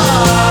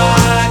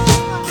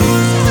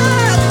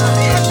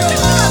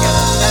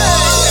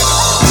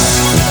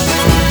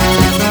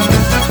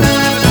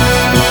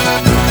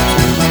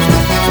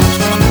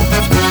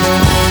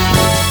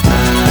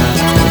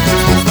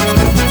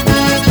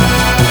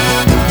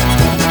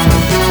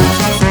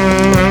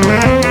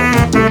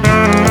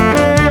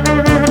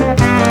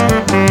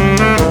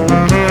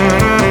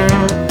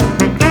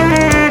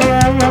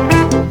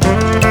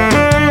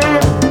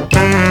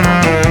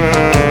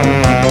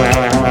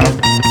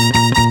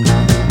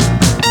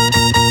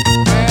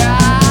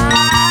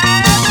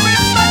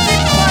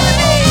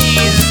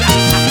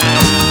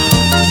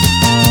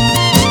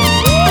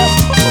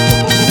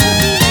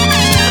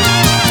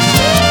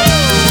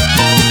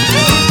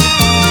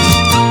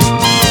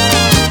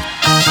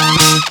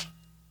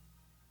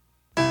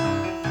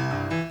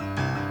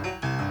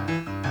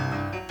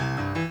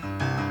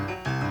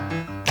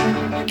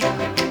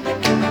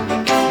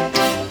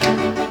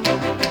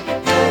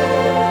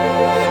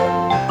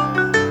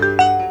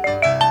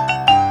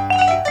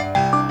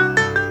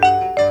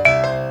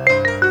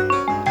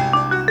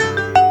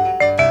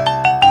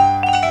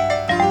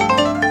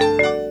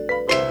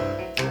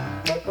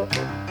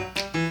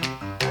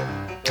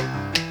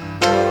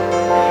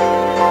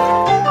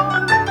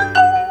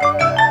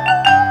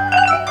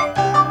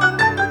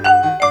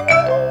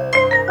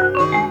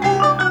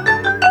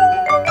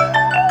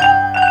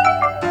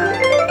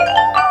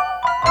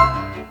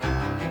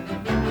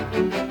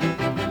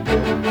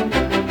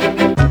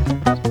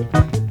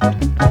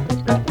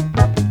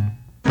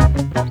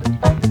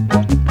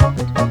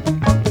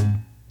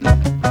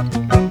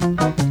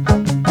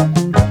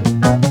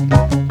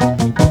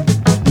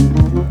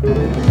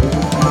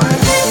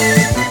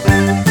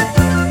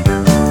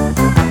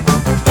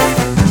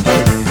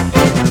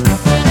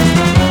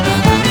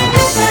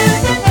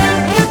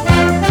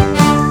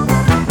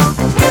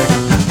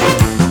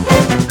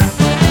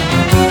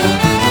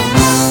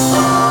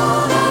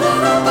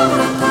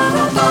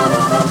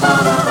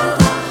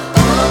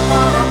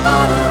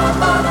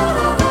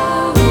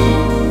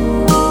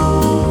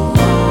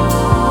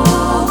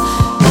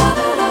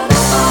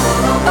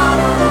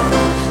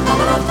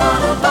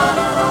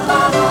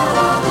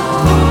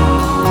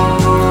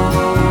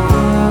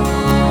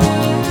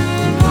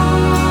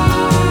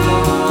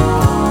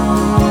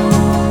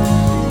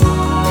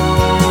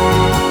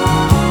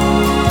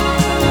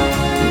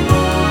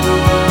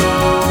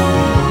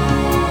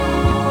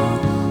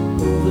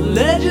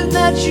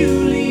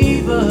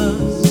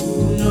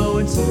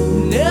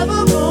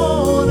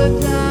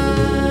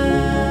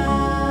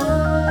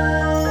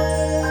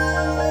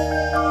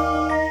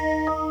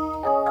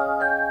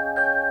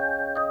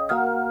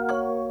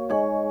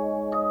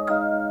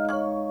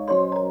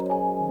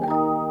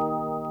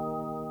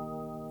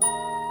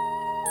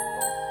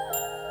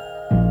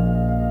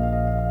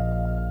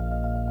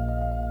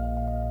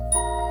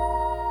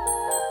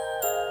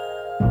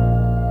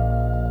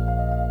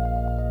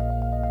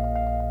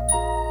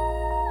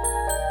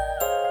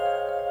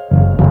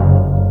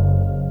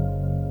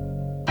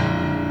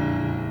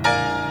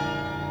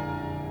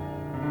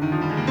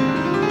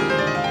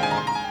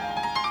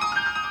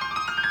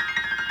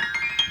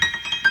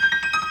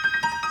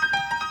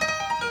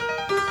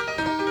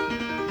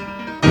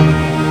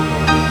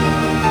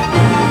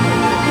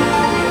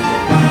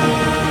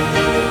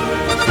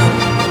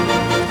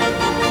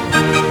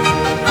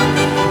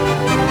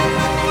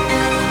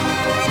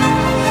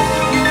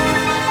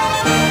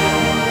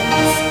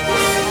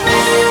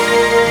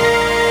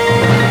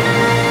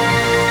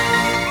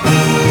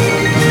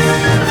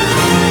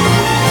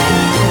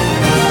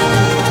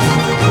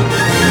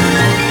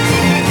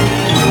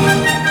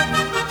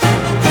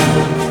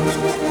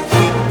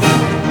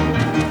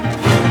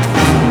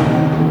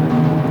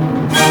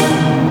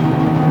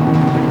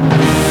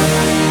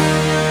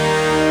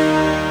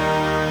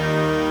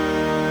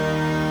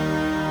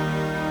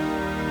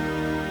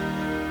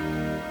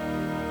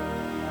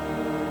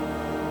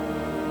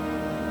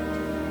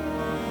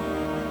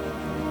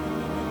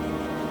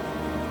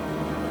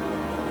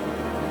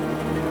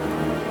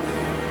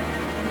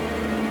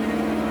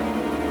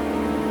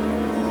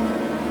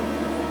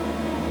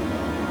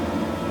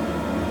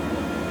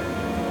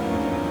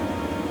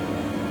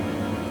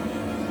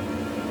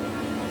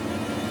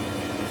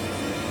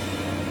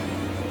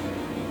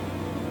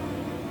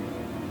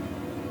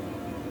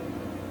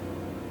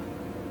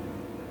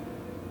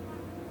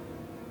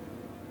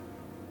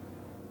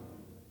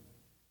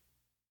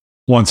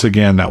 Once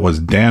again, that was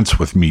Dance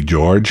With Me,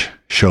 George,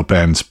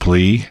 Chopin's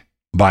Plea,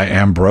 by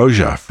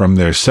Ambrosia from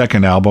their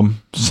second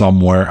album,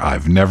 Somewhere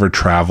I've Never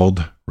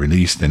Traveled,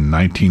 released in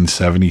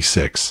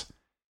 1976.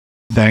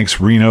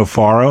 Thanks, Reno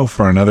Faro,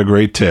 for another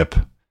great tip.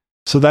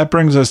 So that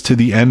brings us to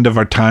the end of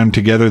our time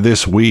together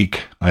this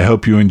week. I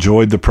hope you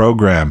enjoyed the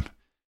program.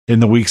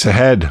 In the weeks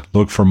ahead,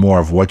 look for more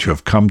of what you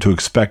have come to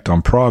expect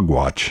on Prog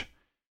Watch.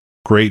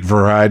 Great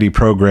variety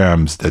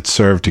programs that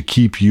serve to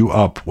keep you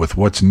up with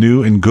what's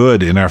new and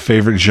good in our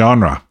favorite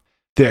genre.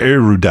 The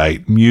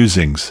erudite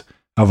musings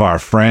of our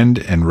friend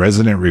and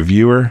resident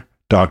reviewer,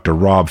 Dr.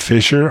 Rob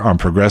Fisher, on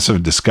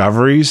progressive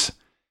discoveries,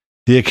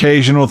 the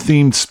occasional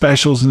themed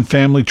specials and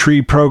family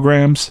tree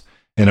programs,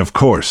 and of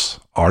course,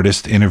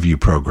 artist interview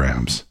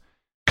programs.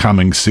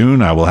 Coming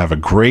soon, I will have a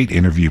great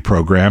interview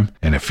program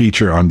and a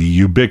feature on the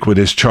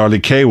ubiquitous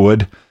Charlie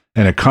Kaywood,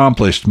 an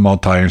accomplished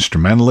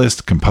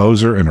multi-instrumentalist,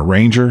 composer, and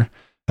arranger,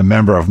 a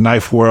member of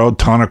Knife World,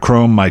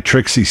 Tonochrome, My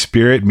Trixie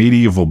Spirit,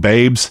 Medieval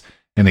Babes,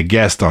 and a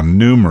guest on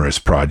numerous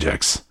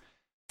projects.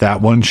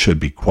 That one should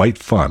be quite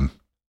fun.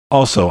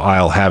 Also,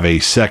 I'll have a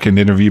second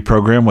interview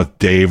program with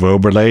Dave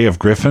Oberle of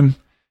Griffin,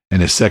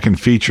 and a second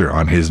feature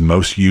on his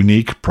most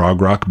unique prog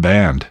rock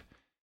band.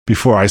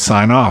 Before I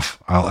sign off,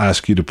 I'll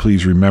ask you to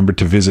please remember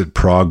to visit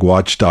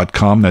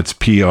progwatch.com. That's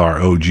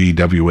PROGWATCH,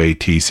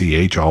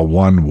 all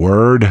one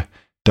word,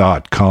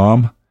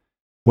 .com,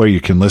 where you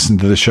can listen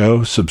to the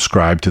show,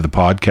 subscribe to the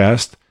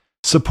podcast,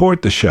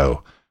 support the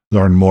show,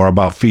 learn more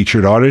about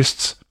featured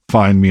artists,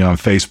 find me on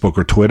Facebook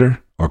or Twitter,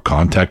 or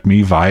contact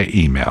me via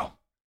email.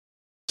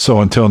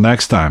 So until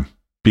next time,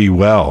 be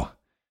well,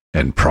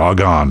 and prog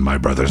on, my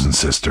brothers and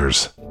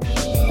sisters.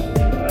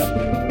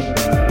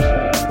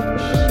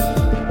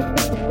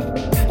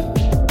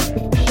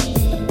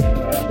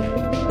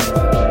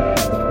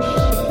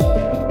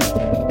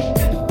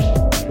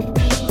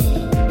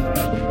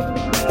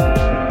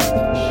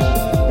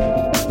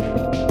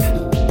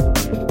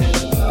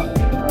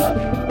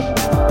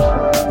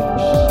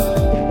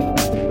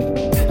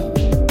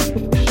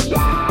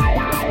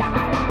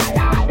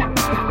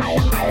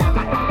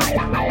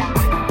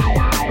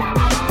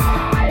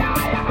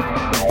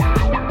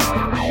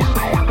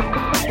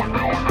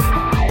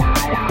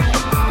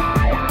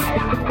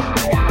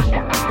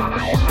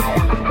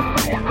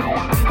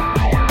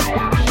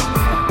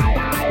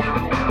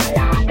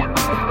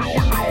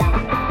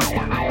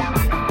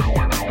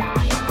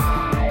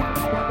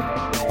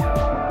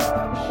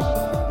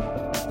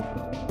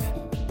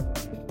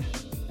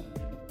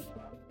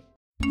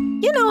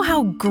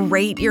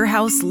 Great your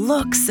house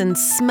looks and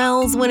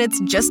smells when it's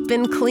just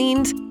been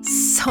cleaned.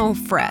 So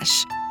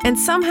fresh. And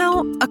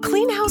somehow, a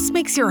clean house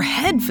makes your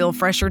head feel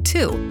fresher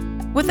too.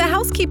 With a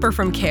housekeeper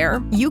from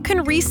Care, you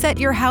can reset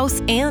your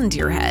house and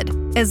your head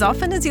as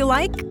often as you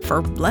like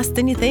for less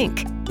than you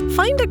think.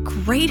 Find a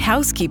great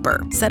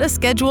housekeeper, set a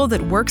schedule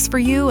that works for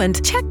you,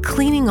 and check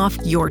cleaning off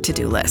your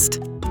to-do list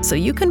so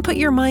you can put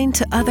your mind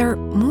to other,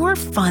 more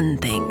fun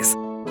things.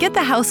 Get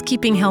the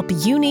housekeeping help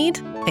you need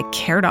at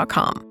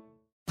Care.com.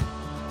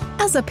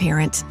 As a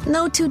parent,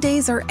 no 2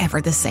 days are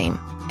ever the same.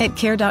 At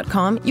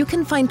Care.com, you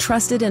can find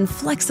trusted and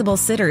flexible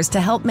sitters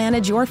to help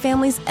manage your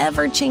family's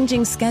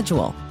ever-changing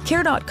schedule.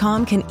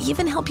 Care.com can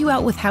even help you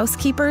out with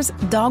housekeepers,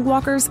 dog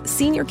walkers,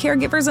 senior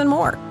caregivers, and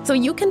more, so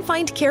you can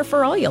find care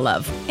for all you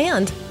love.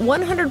 And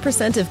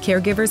 100% of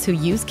caregivers who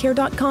use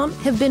Care.com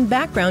have been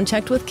background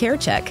checked with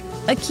CareCheck,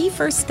 a key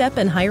first step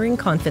in hiring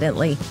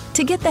confidently.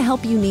 To get the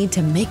help you need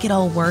to make it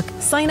all work,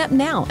 sign up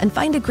now and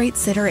find a great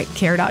sitter at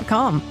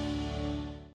Care.com.